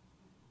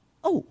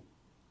 Oh,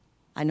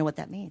 I know what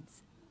that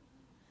means.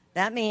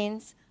 That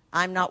means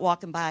I'm not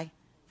walking by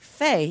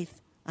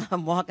faith.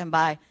 I'm walking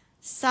by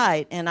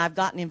sight, and I've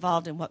gotten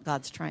involved in what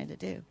God's trying to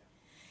do.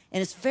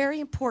 And it's very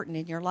important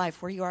in your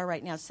life where you are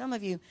right now. Some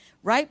of you,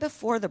 right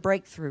before the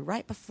breakthrough,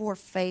 right before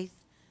faith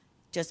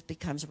just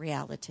becomes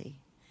reality,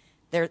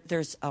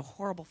 there's a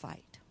horrible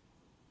fight.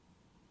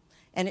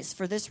 And it's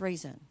for this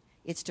reason.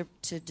 It's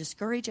to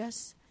discourage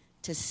us,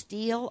 to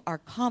steal our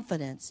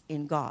confidence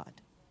in God.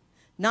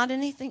 Not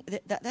anything,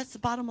 that's the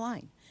bottom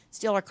line.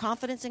 Steal our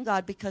confidence in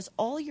God, because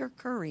all your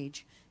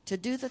courage to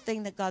do the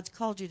thing that God's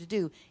called you to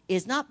do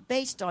is not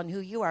based on who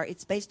you are.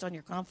 It's based on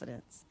your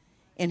confidence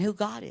in who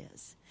God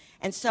is.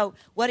 And so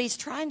what he's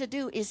trying to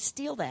do is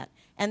steal that.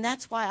 And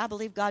that's why I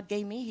believe God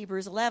gave me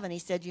Hebrews 11. He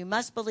said, you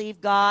must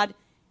believe God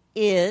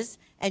is,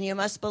 and you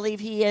must believe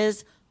he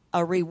is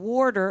a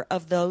rewarder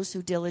of those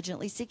who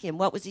diligently seek him.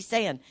 What was he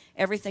saying?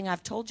 Everything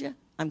I've told you,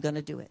 I'm going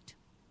to do it.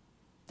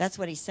 That's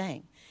what he's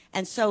saying.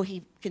 And so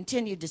he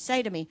continued to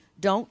say to me,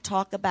 don't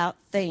talk about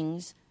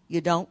things you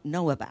don't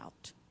know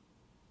about.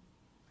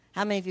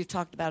 How many of you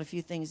talked about a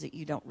few things that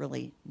you don't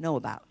really know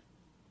about?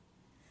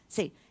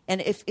 See,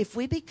 and if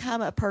we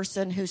become a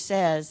person who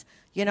says,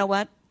 you know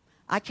what,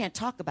 I can't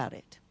talk about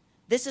it.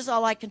 This is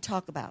all I can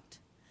talk about.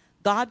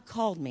 God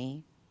called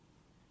me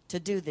to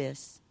do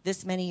this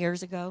many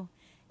years ago,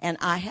 and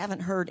I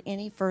haven't heard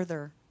any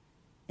further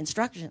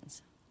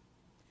instructions.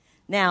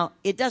 Now,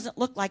 it doesn't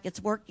look like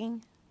it's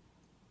working.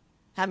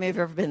 How many of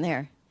you have ever been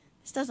there?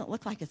 This doesn't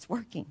look like it's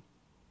working.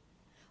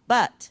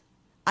 But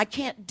I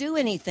can't do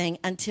anything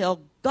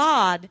until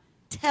God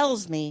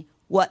tells me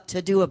what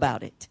to do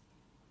about it.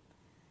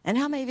 And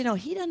how many of you know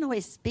he doesn't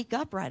always speak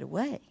up right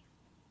away?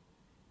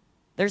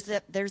 There's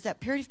that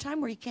period of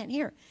time where you can't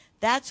hear.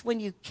 That's when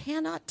you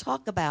cannot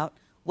talk about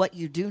what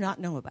you do not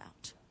know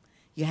about.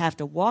 You have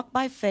to walk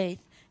by faith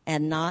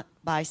and not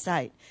by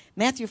sight.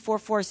 Matthew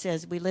 4:4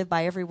 says, we live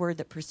by every word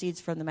that proceeds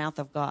from the mouth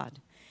of God.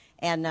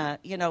 And,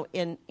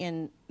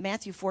 in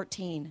Matthew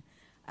 14,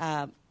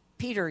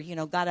 Peter,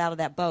 got out of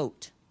that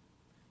boat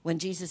when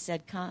Jesus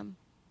said, come.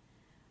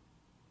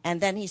 And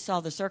then he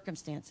saw the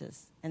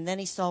circumstances. And then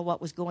he saw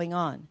what was going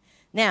on.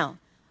 Now,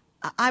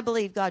 I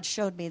believe God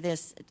showed me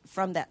this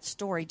from that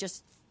story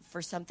just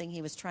for something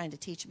he was trying to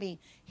teach me.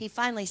 He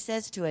finally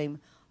says to him,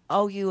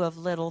 oh, you of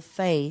little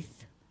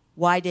faith,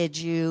 why did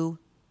you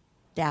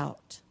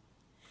doubt?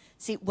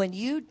 See, when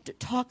you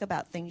talk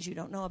about things you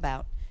don't know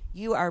about,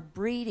 you are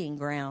breeding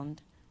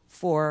ground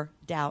for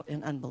doubt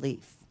and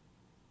unbelief.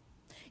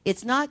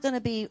 It's not going to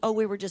be, oh,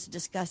 we were just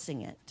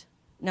discussing it.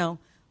 No,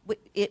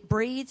 it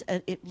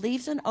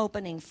leaves an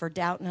opening for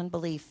doubt and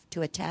unbelief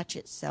to attach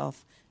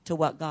itself to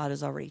what God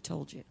has already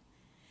told you.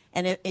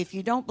 And if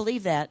you don't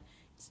believe that,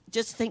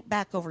 just think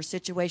back over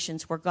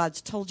situations where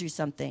God's told you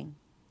something,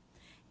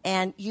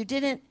 and you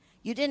didn't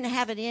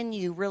have it in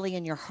you, really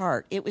in your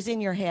heart. It was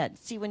in your head.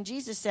 See, when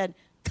Jesus said,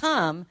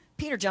 come,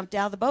 Peter jumped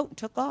out of the boat and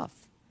took off.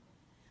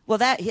 Well,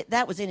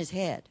 that was in his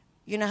head.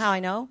 You know how I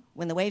know?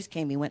 When the waves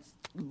came, he went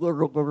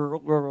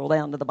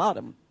down to the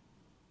bottom.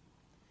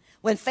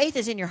 When faith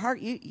is in your heart,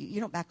 you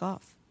don't back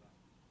off.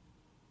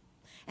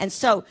 And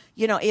so,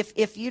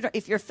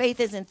 if your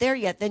faith isn't there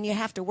yet, then you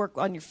have to work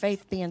on your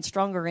faith being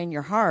stronger in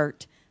your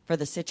heart for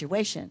the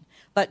situation.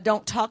 But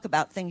don't talk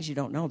about things you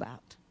don't know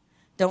about.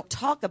 Don't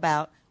talk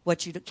about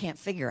what you can't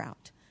figure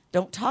out.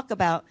 Don't talk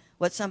about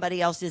what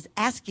somebody else is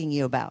asking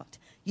you about.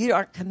 You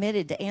aren't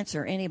committed to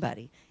answer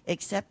anybody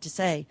except to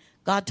say,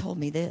 God told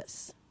me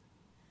this.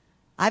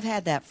 I've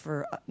had that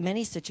for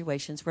many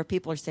situations where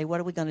people are saying,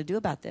 what are we going to do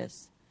about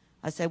this?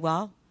 I say,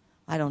 well,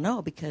 I don't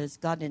know because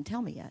God didn't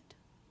tell me yet.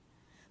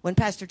 When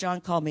Pastor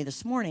John called me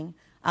this morning,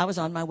 I was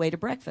on my way to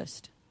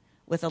breakfast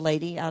with a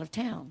lady out of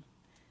town.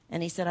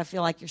 And he said, I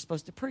feel like you're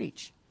supposed to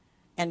preach.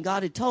 And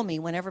God had told me,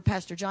 whenever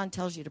Pastor John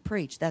tells you to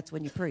preach, that's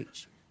when you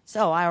preach.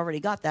 So I already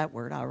got that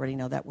word. I already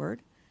know that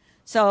word.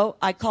 So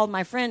I called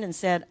my friend and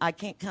said, I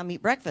can't come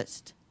eat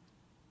breakfast.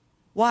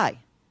 Why?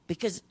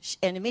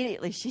 And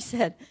immediately she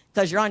said,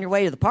 because you're on your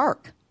way to the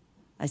park.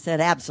 I said,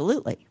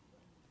 absolutely.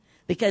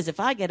 Because if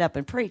I get up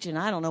and preach and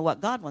I don't know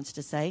what God wants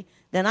to say,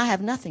 then I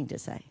have nothing to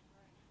say.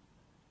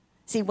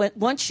 See,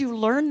 once you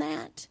learn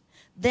that,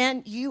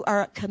 then you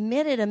are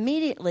committed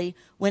immediately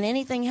when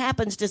anything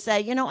happens to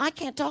say, I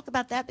can't talk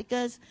about that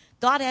because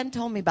God hadn't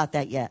told me about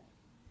that yet.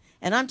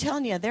 And I'm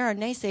telling you, there are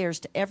naysayers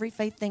to every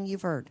faith thing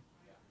you've heard.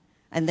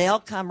 And they'll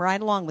come right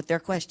along with their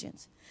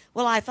questions.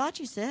 Well, I thought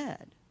you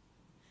said.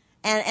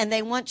 And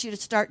they want you to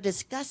start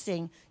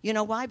discussing,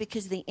 why?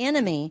 Because the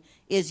enemy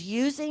is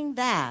using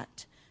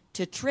that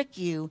to trick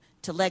you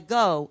to let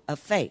go of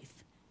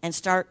faith and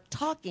start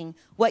talking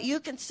what you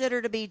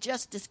consider to be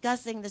just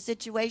discussing the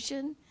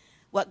situation,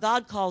 what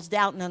God calls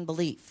doubt and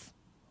unbelief.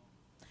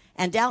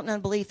 And doubt and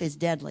unbelief is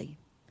deadly.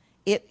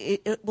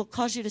 It will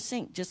cause you to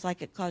sink, just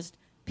like it caused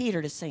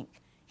Peter to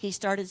sink. He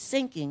started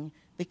sinking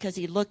because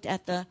he looked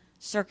at the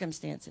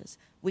circumstances.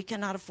 We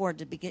cannot afford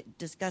to be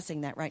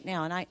discussing that right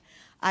now. And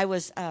I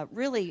was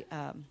really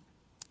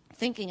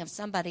thinking of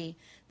somebody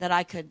that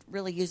I could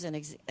really use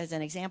as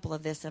an example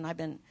of this. And I've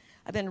been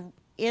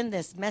in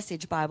this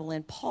Message Bible.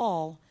 And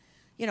Paul,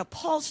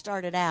 Paul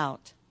started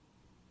out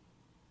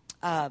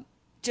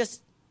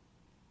just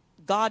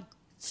God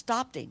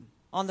stopped him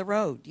on the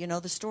road.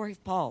 The story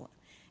of Paul,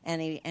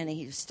 and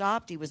he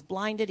stopped. He was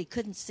blinded. He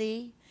couldn't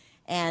see,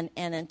 and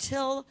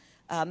until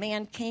a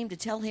man came to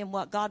tell him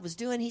what God was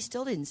doing, he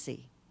still didn't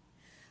see.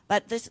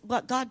 But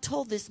what God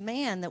told this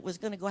man that was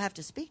going to go have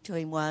to speak to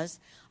him was,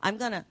 I'm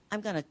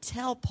gonna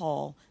tell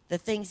Paul the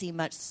things he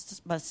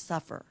must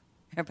suffer.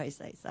 Everybody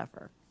say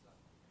suffer.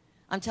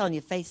 I'm telling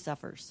you, faith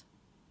suffers.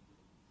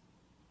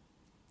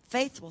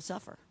 Faith will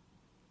suffer.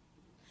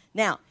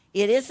 Now,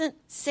 it isn't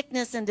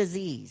sickness and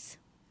disease.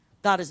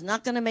 God is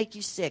not going to make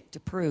you sick to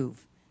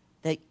prove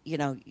that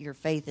your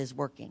faith is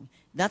working.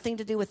 Nothing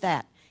to do with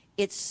that.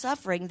 It's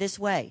suffering this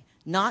way,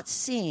 not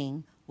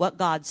seeing what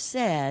God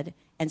said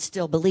and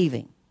still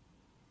believing.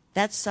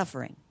 That's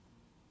suffering.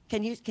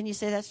 Can you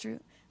say that's true?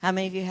 How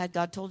many of you had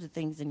God told you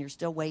things and you're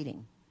still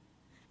waiting?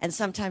 And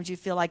sometimes you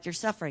feel like you're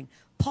suffering.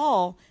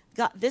 Paul,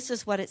 this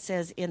is what it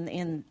says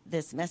in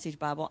this Message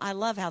Bible. I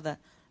love how the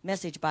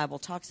Message Bible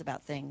talks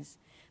about things.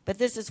 But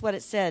this is what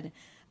it said.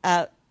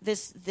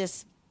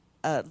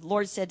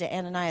 Lord said to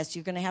Ananias,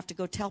 you're going to have to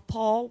go tell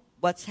Paul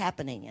what's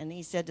happening. And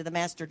he said to the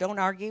master, don't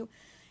argue.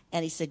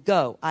 And he said,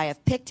 go. I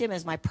have picked him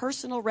as my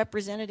personal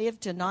representative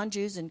to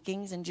non-Jews and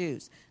kings and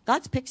Jews.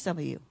 God's picked some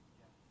of you.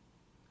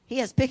 He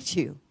has picked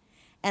you.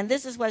 And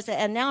this is what it said.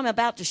 And now I'm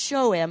about to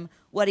show him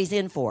what he's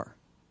in for.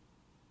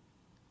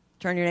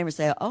 Turn to your neighbor and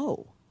say,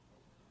 oh.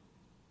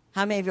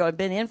 How many of you have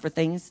been in for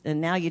things and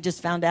now you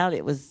just found out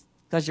it was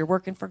because you're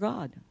working for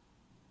God?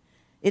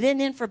 It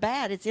isn't in for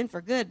bad, it's in for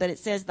good, but it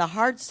says the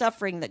hard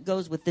suffering that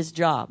goes with this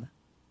job.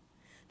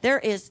 There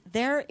is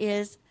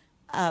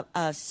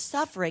a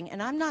suffering,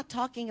 and I'm not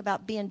talking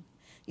about being,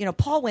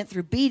 Paul went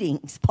through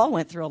beatings. Paul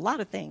went through a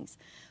lot of things.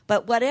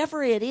 But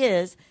whatever it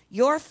is,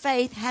 your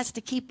faith has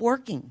to keep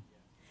working.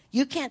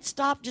 You can't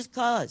stop just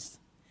because.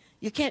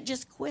 You can't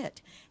just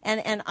quit.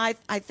 And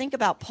I think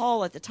about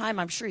Paul at the time.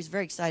 I'm sure he's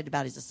very excited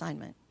about his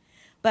assignment.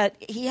 But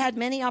he had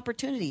many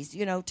opportunities,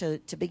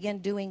 to begin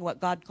doing what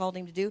God called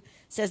him to do. It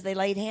says they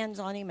laid hands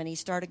on him and he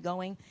started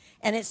going.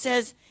 And it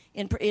says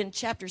in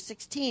chapter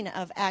 16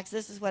 of Acts,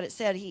 this is what it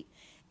said.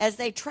 As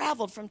they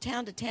traveled from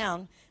town to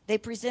town, they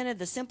presented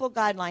the simple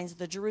guidelines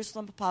the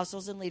Jerusalem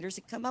apostles and leaders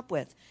had come up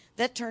with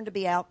that turned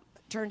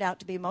turned out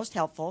to be most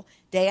helpful.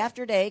 Day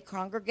after day,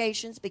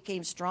 congregations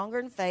became stronger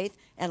in faith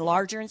and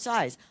larger in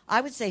size.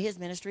 I would say his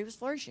ministry was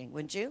flourishing,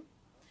 wouldn't you?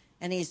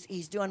 And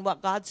he's doing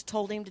what God's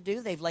told him to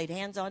do. They've laid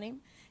hands on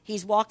him.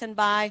 He's walking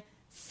by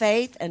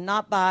faith and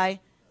not by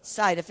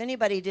sight. If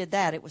anybody did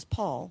that, it was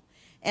Paul.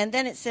 And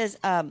then it says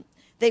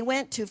they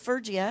went to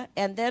Phrygia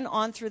and then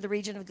on through the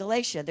region of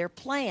Galatia. Their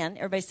plan,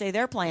 everybody say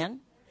their plan,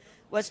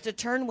 was to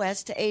turn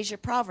west to Asia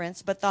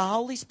province, but the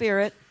Holy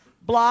Spirit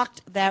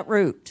blocked that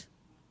route.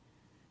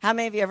 How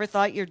many of you ever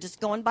thought you're just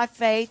going by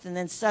faith and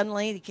then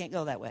suddenly you can't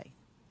go that way?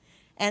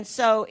 And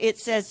so it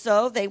says,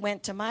 so they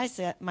went to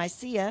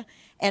Mysia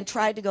and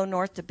tried to go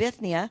north to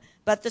Bithynia,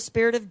 but the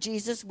Spirit of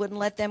Jesus wouldn't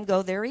let them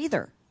go there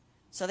either.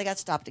 So they got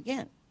stopped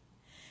again.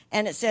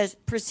 And it says,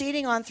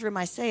 proceeding on through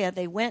Mysia,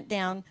 they went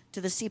down to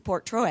the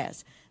seaport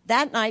Troas.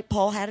 That night,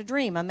 Paul had a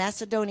dream. A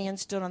Macedonian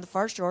stood on the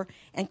far shore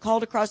and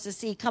called across the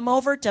sea, come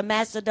over to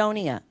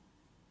Macedonia.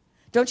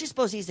 Don't you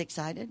suppose he's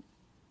excited?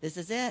 This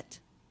is it.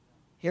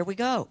 Here we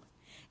go.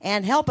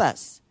 And help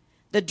us.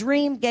 The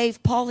dream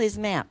gave Paul his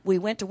map. We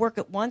went to work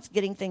at once,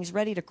 getting things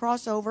ready to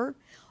cross over.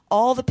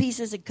 All the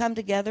pieces had come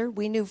together.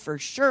 We knew for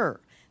sure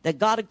that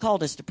God had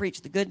called us to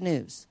preach the good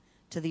news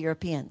to the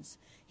Europeans.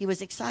 He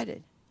was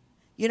excited.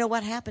 You know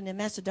what happened in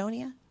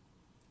Macedonia?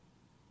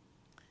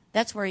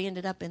 That's where he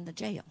ended up in the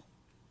jail.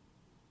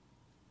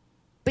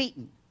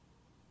 Beaten.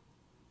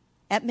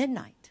 At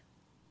midnight.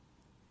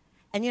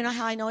 And you know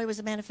how I know he was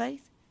a man of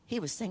faith? He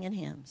was singing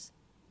hymns.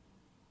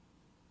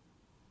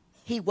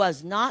 He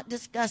was not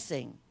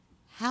discussing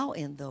how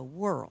in the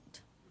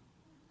world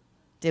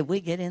did we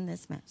get in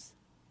this mess.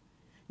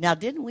 Now,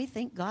 didn't we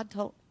think God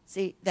told?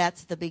 See,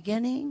 that's the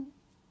beginning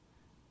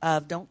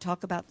of don't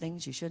talk about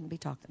things you shouldn't be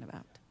talking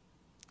about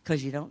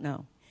because you don't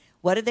know.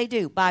 What did they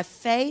do? By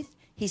faith,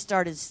 he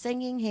started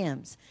singing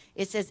hymns.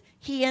 It says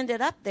he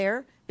ended up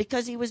there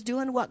because he was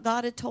doing what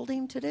God had told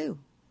him to do.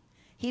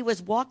 He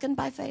was walking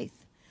by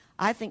faith.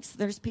 I think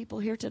there's people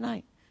here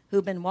tonight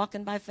who've been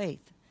walking by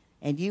faith,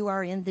 and you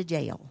are in the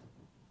jail.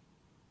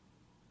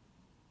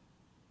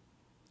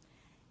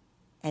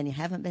 And you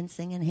haven't been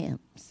singing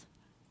hymns.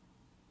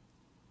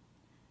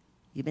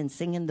 You've been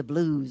singing the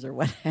blues or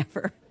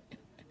whatever,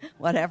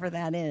 whatever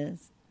that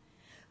is.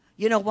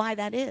 You know why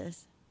that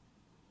is?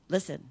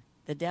 Listen,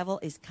 the devil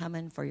is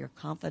coming for your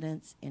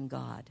confidence in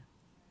God.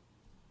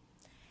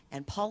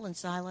 And Paul and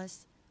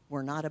Silas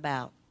were not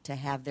about to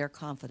have their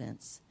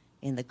confidence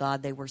in the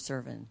God they were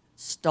serving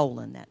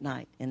stolen that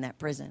night in that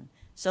prison.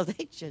 So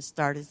they just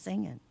started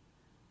singing.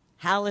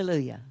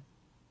 Hallelujah.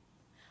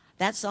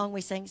 That song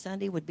we sang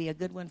Sunday would be a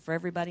good one for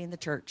everybody in the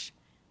church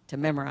to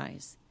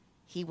memorize.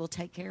 He will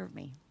take care of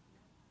me.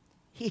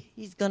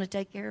 He's going to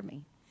take care of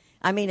me.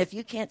 I mean, if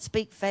you can't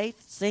speak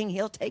faith, sing,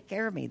 he'll take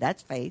care of me.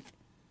 That's faith.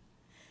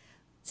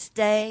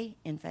 Stay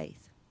in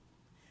faith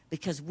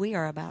because we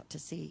are about to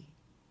see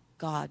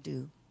God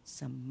do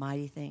some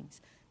mighty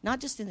things. Not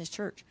just in this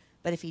church,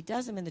 but if he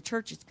does them in the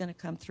church, it's going to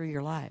come through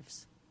your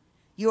lives.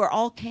 You are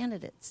all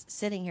candidates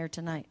sitting here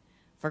tonight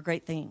for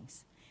great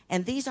things.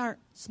 And these aren't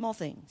small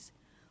things.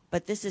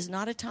 But this is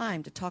not a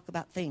time to talk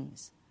about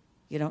things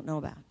you don't know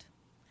about.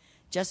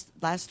 Just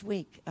last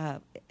week,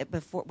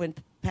 before when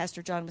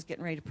Pastor John was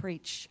getting ready to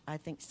preach, I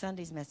think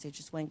Sunday's message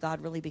is when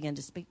God really began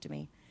to speak to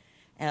me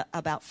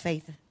about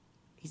faith.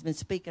 He's been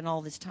speaking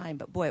all this time,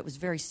 but boy, it was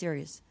very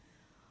serious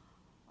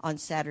on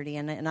Saturday.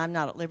 And I'm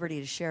not at liberty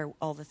to share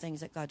all the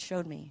things that God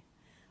showed me.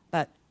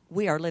 But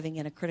we are living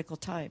in a critical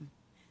time.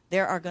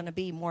 There are going to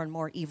be more and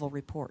more evil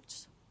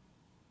reports.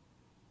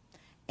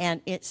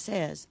 And it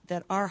says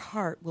that our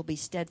heart will be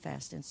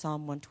steadfast in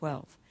Psalm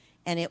 112.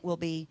 And it will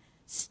be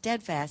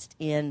steadfast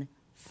in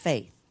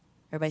faith.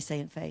 Everybody say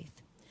in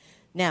faith.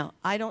 Now,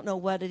 I don't know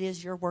what it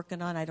is you're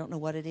working on. I don't know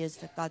what it is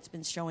that God's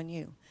been showing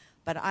you.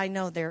 But I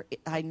know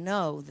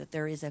that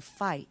there is a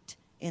fight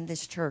in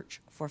this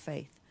church for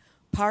faith.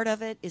 Part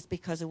of it is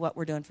because of what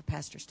we're doing for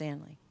Pastor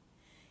Stanley.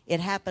 It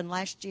happened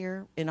last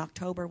year in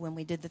October when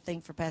we did the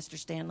thing for Pastor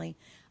Stanley.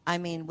 I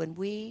mean, when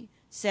we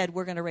said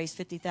we're going to raise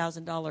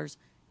 $50,000,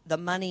 the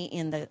money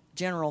in the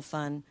general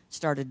fund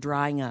started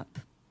drying up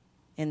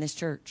in this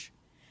church.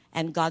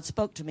 And God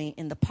spoke to me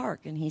in the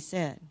park, and he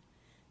said,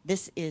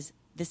 this is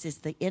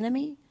the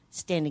enemy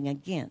standing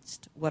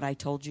against what I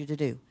told you to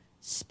do.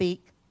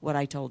 Speak what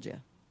I told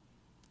you.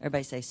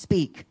 Everybody say,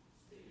 speak.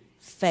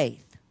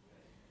 Faith.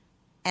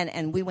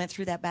 And we went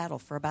through that battle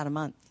for about a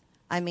month.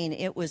 I mean,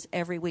 it was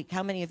every week.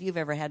 How many of you have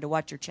ever had to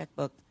watch your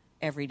checkbook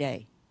every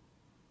day?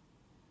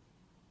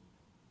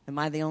 Am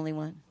I the only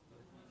one?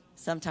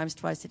 Sometimes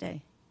twice a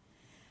day.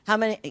 How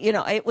many,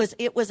 it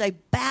was a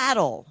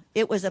battle.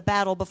 It was a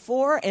battle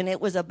before and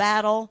it was a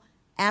battle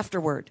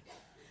afterward.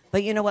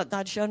 But you know what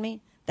God showed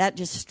me? That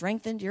just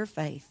strengthened your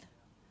faith.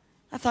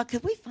 I thought,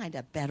 could we find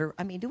a better,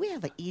 do we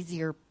have is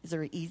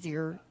there an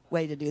easier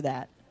way to do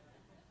that?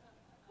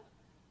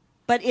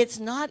 But it's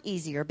not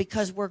easier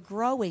because we're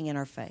growing in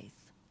our faith.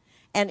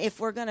 And if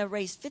we're going to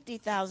raise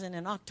 $50,000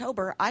 in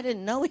October, I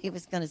didn't know he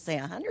was going to say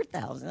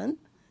 $100,000.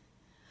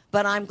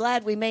 But I'm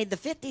glad we made the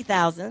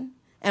 $50,000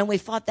 and we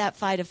fought that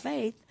fight of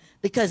faith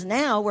because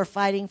now we're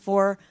fighting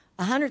for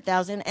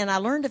 100,000, and I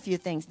learned a few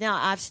things. Now,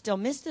 I've still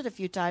missed it a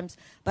few times,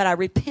 but I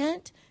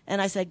repent,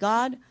 and I say,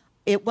 God,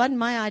 it wasn't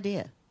my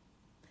idea.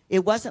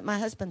 It wasn't my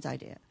husband's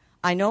idea.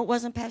 I know it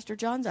wasn't Pastor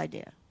John's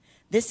idea.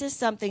 This is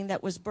something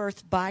that was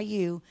birthed by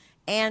you,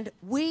 and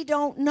we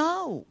don't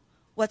know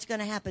what's going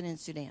to happen in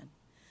Sudan.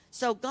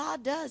 So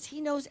God does.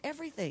 He knows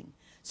everything.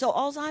 So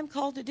all I'm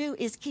called to do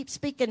is keep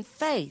speaking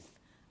faith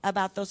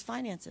about those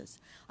finances.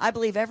 I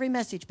believe every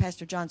message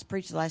Pastor John's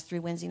preached the last 3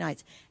 Wednesday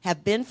nights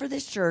have been for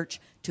this church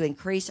to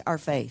increase our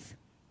faith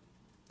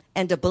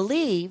and to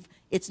believe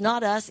it's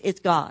not us, it's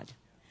God,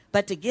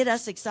 but to get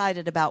us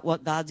excited about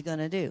what God's going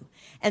to do.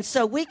 And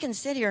so we can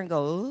sit here and go,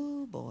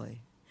 oh, boy,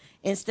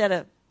 instead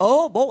of,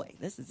 oh, boy,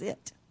 this is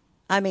it.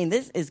 I mean,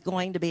 this is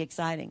going to be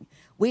exciting.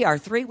 We are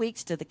 3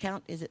 weeks to the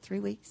count. Is it 3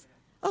 weeks?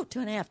 Oh,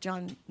 2.5.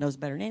 John knows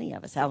better than any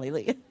of us.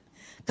 Hallelujah.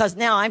 Because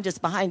now I'm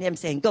just behind him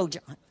saying, go,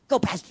 John. Go,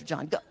 Pastor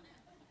John. Go.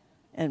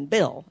 And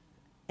Bill.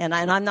 And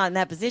I'm not in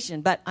that position.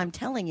 But I'm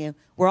telling you,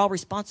 we're all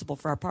responsible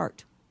for our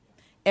part.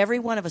 Every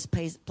one of us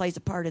plays a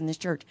part in this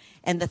church.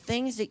 And the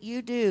things that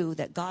you do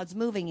that God's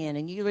moving in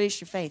and you release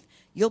your faith,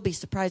 you'll be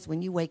surprised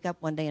when you wake up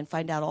one day and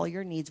find out all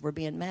your needs were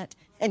being met.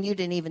 And you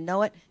didn't even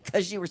know it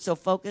because you were so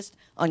focused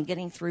on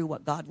getting through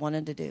what God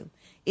wanted to do.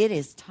 It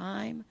is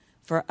time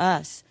for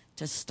us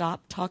to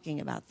stop talking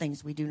about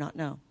things we do not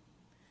know.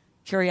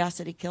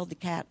 Curiosity killed the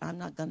cat. I'm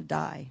not going to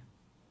die.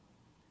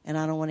 And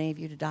I don't want any of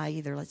you to die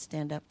either. Let's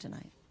stand up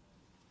tonight.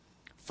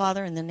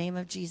 Father, in the name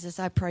of Jesus,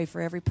 I pray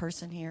for every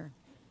person here.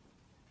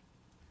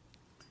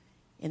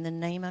 In the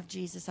name of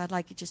Jesus, I'd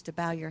like you just to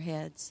bow your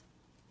heads.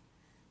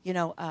 You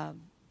know,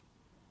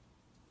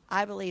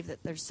 I believe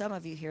that there's some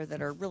of you here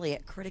that are really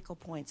at critical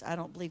points. I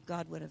don't believe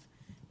God would have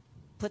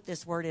put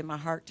this word in my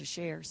heart to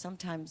share.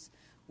 Sometimes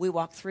we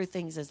walk through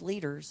things as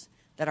leaders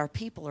that our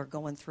people are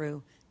going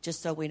through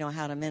just so we know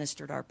how to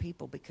minister to our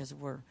people because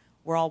we're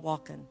all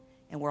walking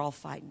and we're all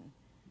fighting.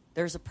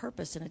 There's a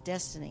purpose and a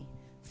destiny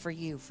for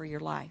you, for your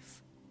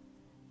life.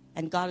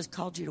 And God has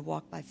called you to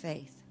walk by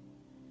faith.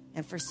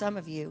 And for some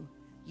of you,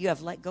 you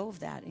have let go of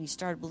that and you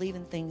started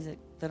believing things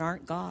that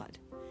aren't God.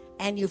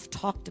 And you've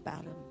talked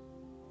about them.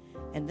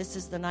 And this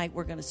is the night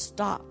we're going to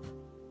stop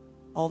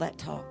all that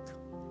talk.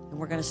 And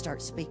we're going to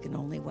start speaking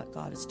only what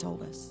God has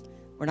told us.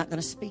 We're not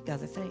going to speak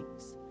other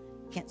things.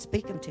 Can't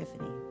speak them,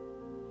 Tiffany.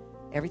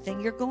 Everything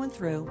you're going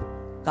through,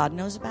 God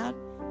knows about.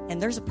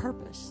 And there's a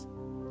purpose.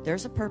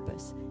 There's a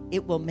purpose.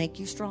 It will make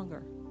you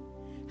stronger.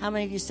 How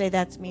many of you say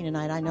that's me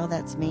tonight? I know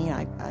that's me.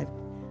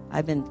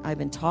 I've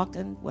been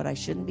talking what I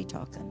shouldn't be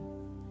talking.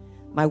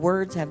 My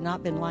words have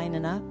not been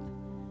lining up.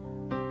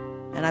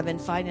 And I've been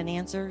finding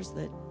answers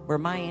that were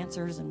my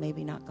answers and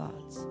maybe not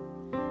God's.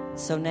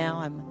 So now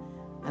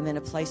I'm in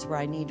a place where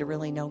I need to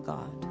really know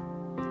God.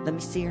 Let me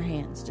see your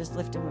hands. Just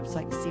lift them up so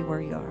I can see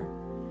where you are.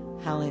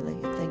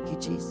 Hallelujah. Thank you,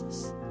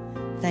 Jesus.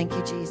 Thank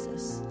you,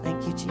 Jesus.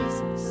 Thank you,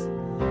 Jesus.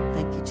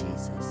 Thank you,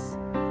 Jesus.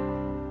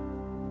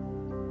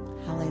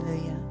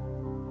 Hallelujah.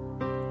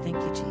 Thank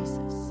you,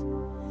 Jesus.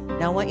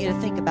 Now I want you to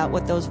think about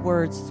what those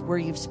words, where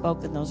you've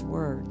spoken those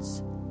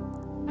words.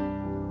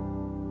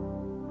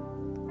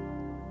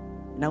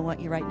 And I want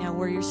you right now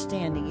where you're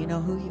standing, you know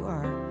who you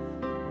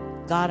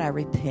are. God, I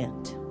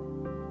repent.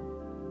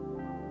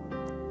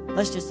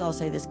 Let's just all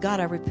say this. God,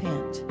 I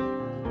repent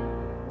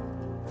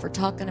for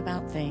talking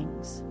about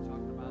things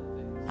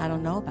I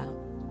don't know about.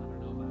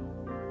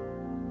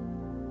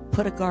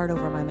 Put a guard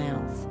over my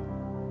mouth.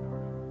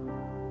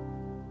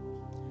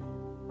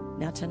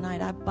 Now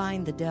tonight I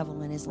bind the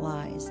devil and his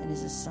lies and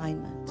his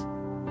assignment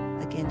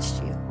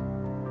against you.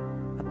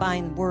 I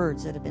bind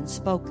words that have been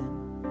spoken.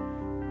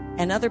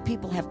 And other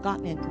people have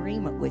gotten in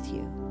agreement with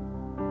you.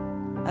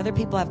 Other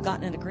people have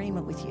gotten in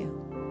agreement with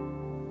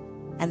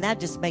you. And that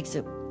just makes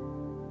it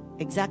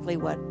exactly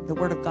what the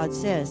Word of God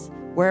says.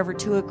 Wherever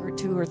two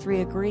or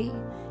three agree,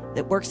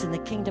 that works in the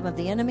kingdom of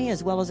the enemy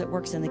as well as it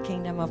works in the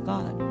kingdom of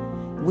God.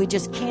 We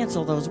just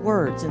cancel those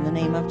words in the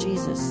name of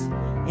Jesus.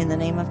 In the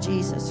name of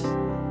Jesus.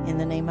 In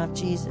the name of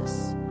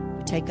Jesus.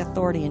 We take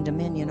authority and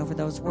dominion over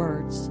those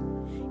words.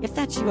 If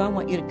that's you, I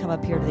want you to come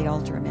up here to the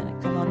altar a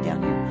minute. Come on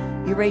down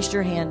here. You raised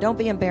your hand. Don't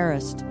be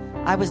embarrassed.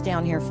 I was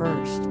down here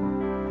first.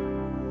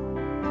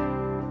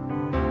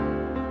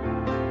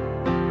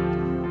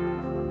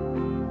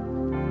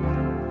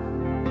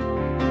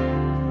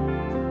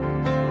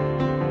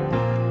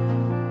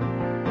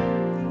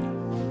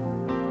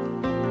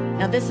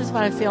 Now, this is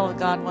what I feel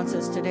God wants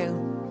us to do.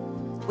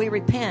 We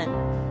repent,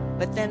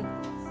 but then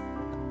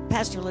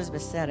Pastor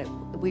Elizabeth said it.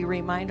 We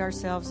remind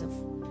ourselves of,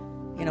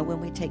 you know,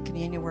 when we take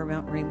communion, we're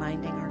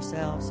reminding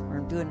ourselves. We're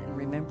doing it in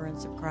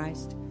remembrance of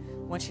Christ.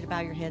 I want you to bow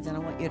your heads, and I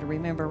want you to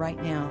remember right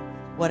now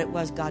what it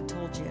was God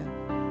told you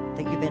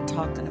that you've been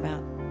talking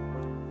about.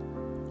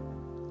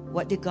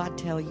 What did God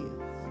tell you?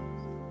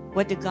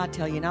 What did God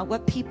tell you? Not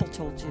what people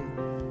told you.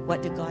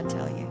 What did God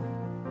tell you?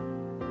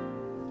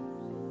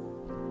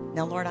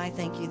 Now, Lord, I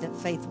thank you that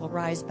faith will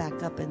rise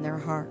back up in their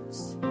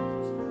hearts.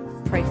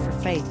 Pray for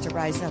faith to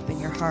rise up in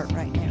your heart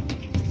right now.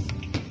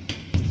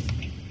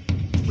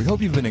 We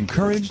hope you've been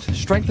encouraged,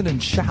 strengthened,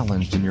 and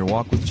challenged in your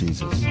walk with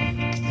Jesus.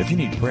 If you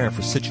need prayer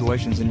for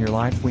situations in your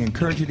life, we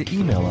encourage you to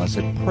email us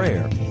at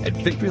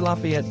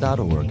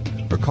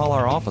prayer@victorylafayette.org or call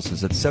our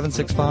offices at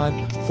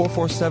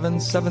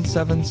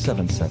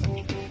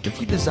 765-447-7777. If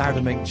you desire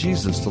to make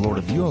Jesus the Lord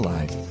of your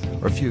life,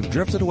 or if you have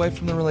drifted away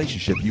from the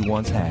relationship you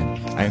once had,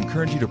 I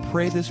encourage you to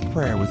pray this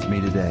prayer with me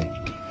today.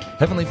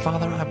 Heavenly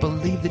Father, I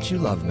believe that you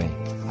love me.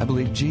 I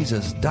believe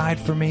Jesus died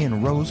for me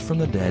and rose from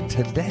the dead.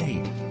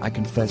 Today, I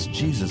confess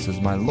Jesus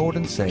as my Lord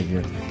and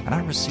Savior, and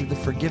I receive the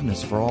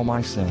forgiveness for all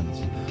my sins.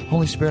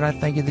 Holy Spirit, I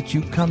thank you that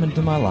you come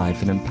into my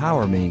life and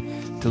empower me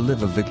to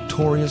live a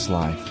victorious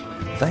life.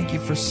 Thank you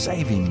for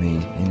saving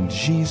me. In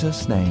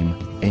Jesus' name,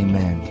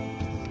 amen.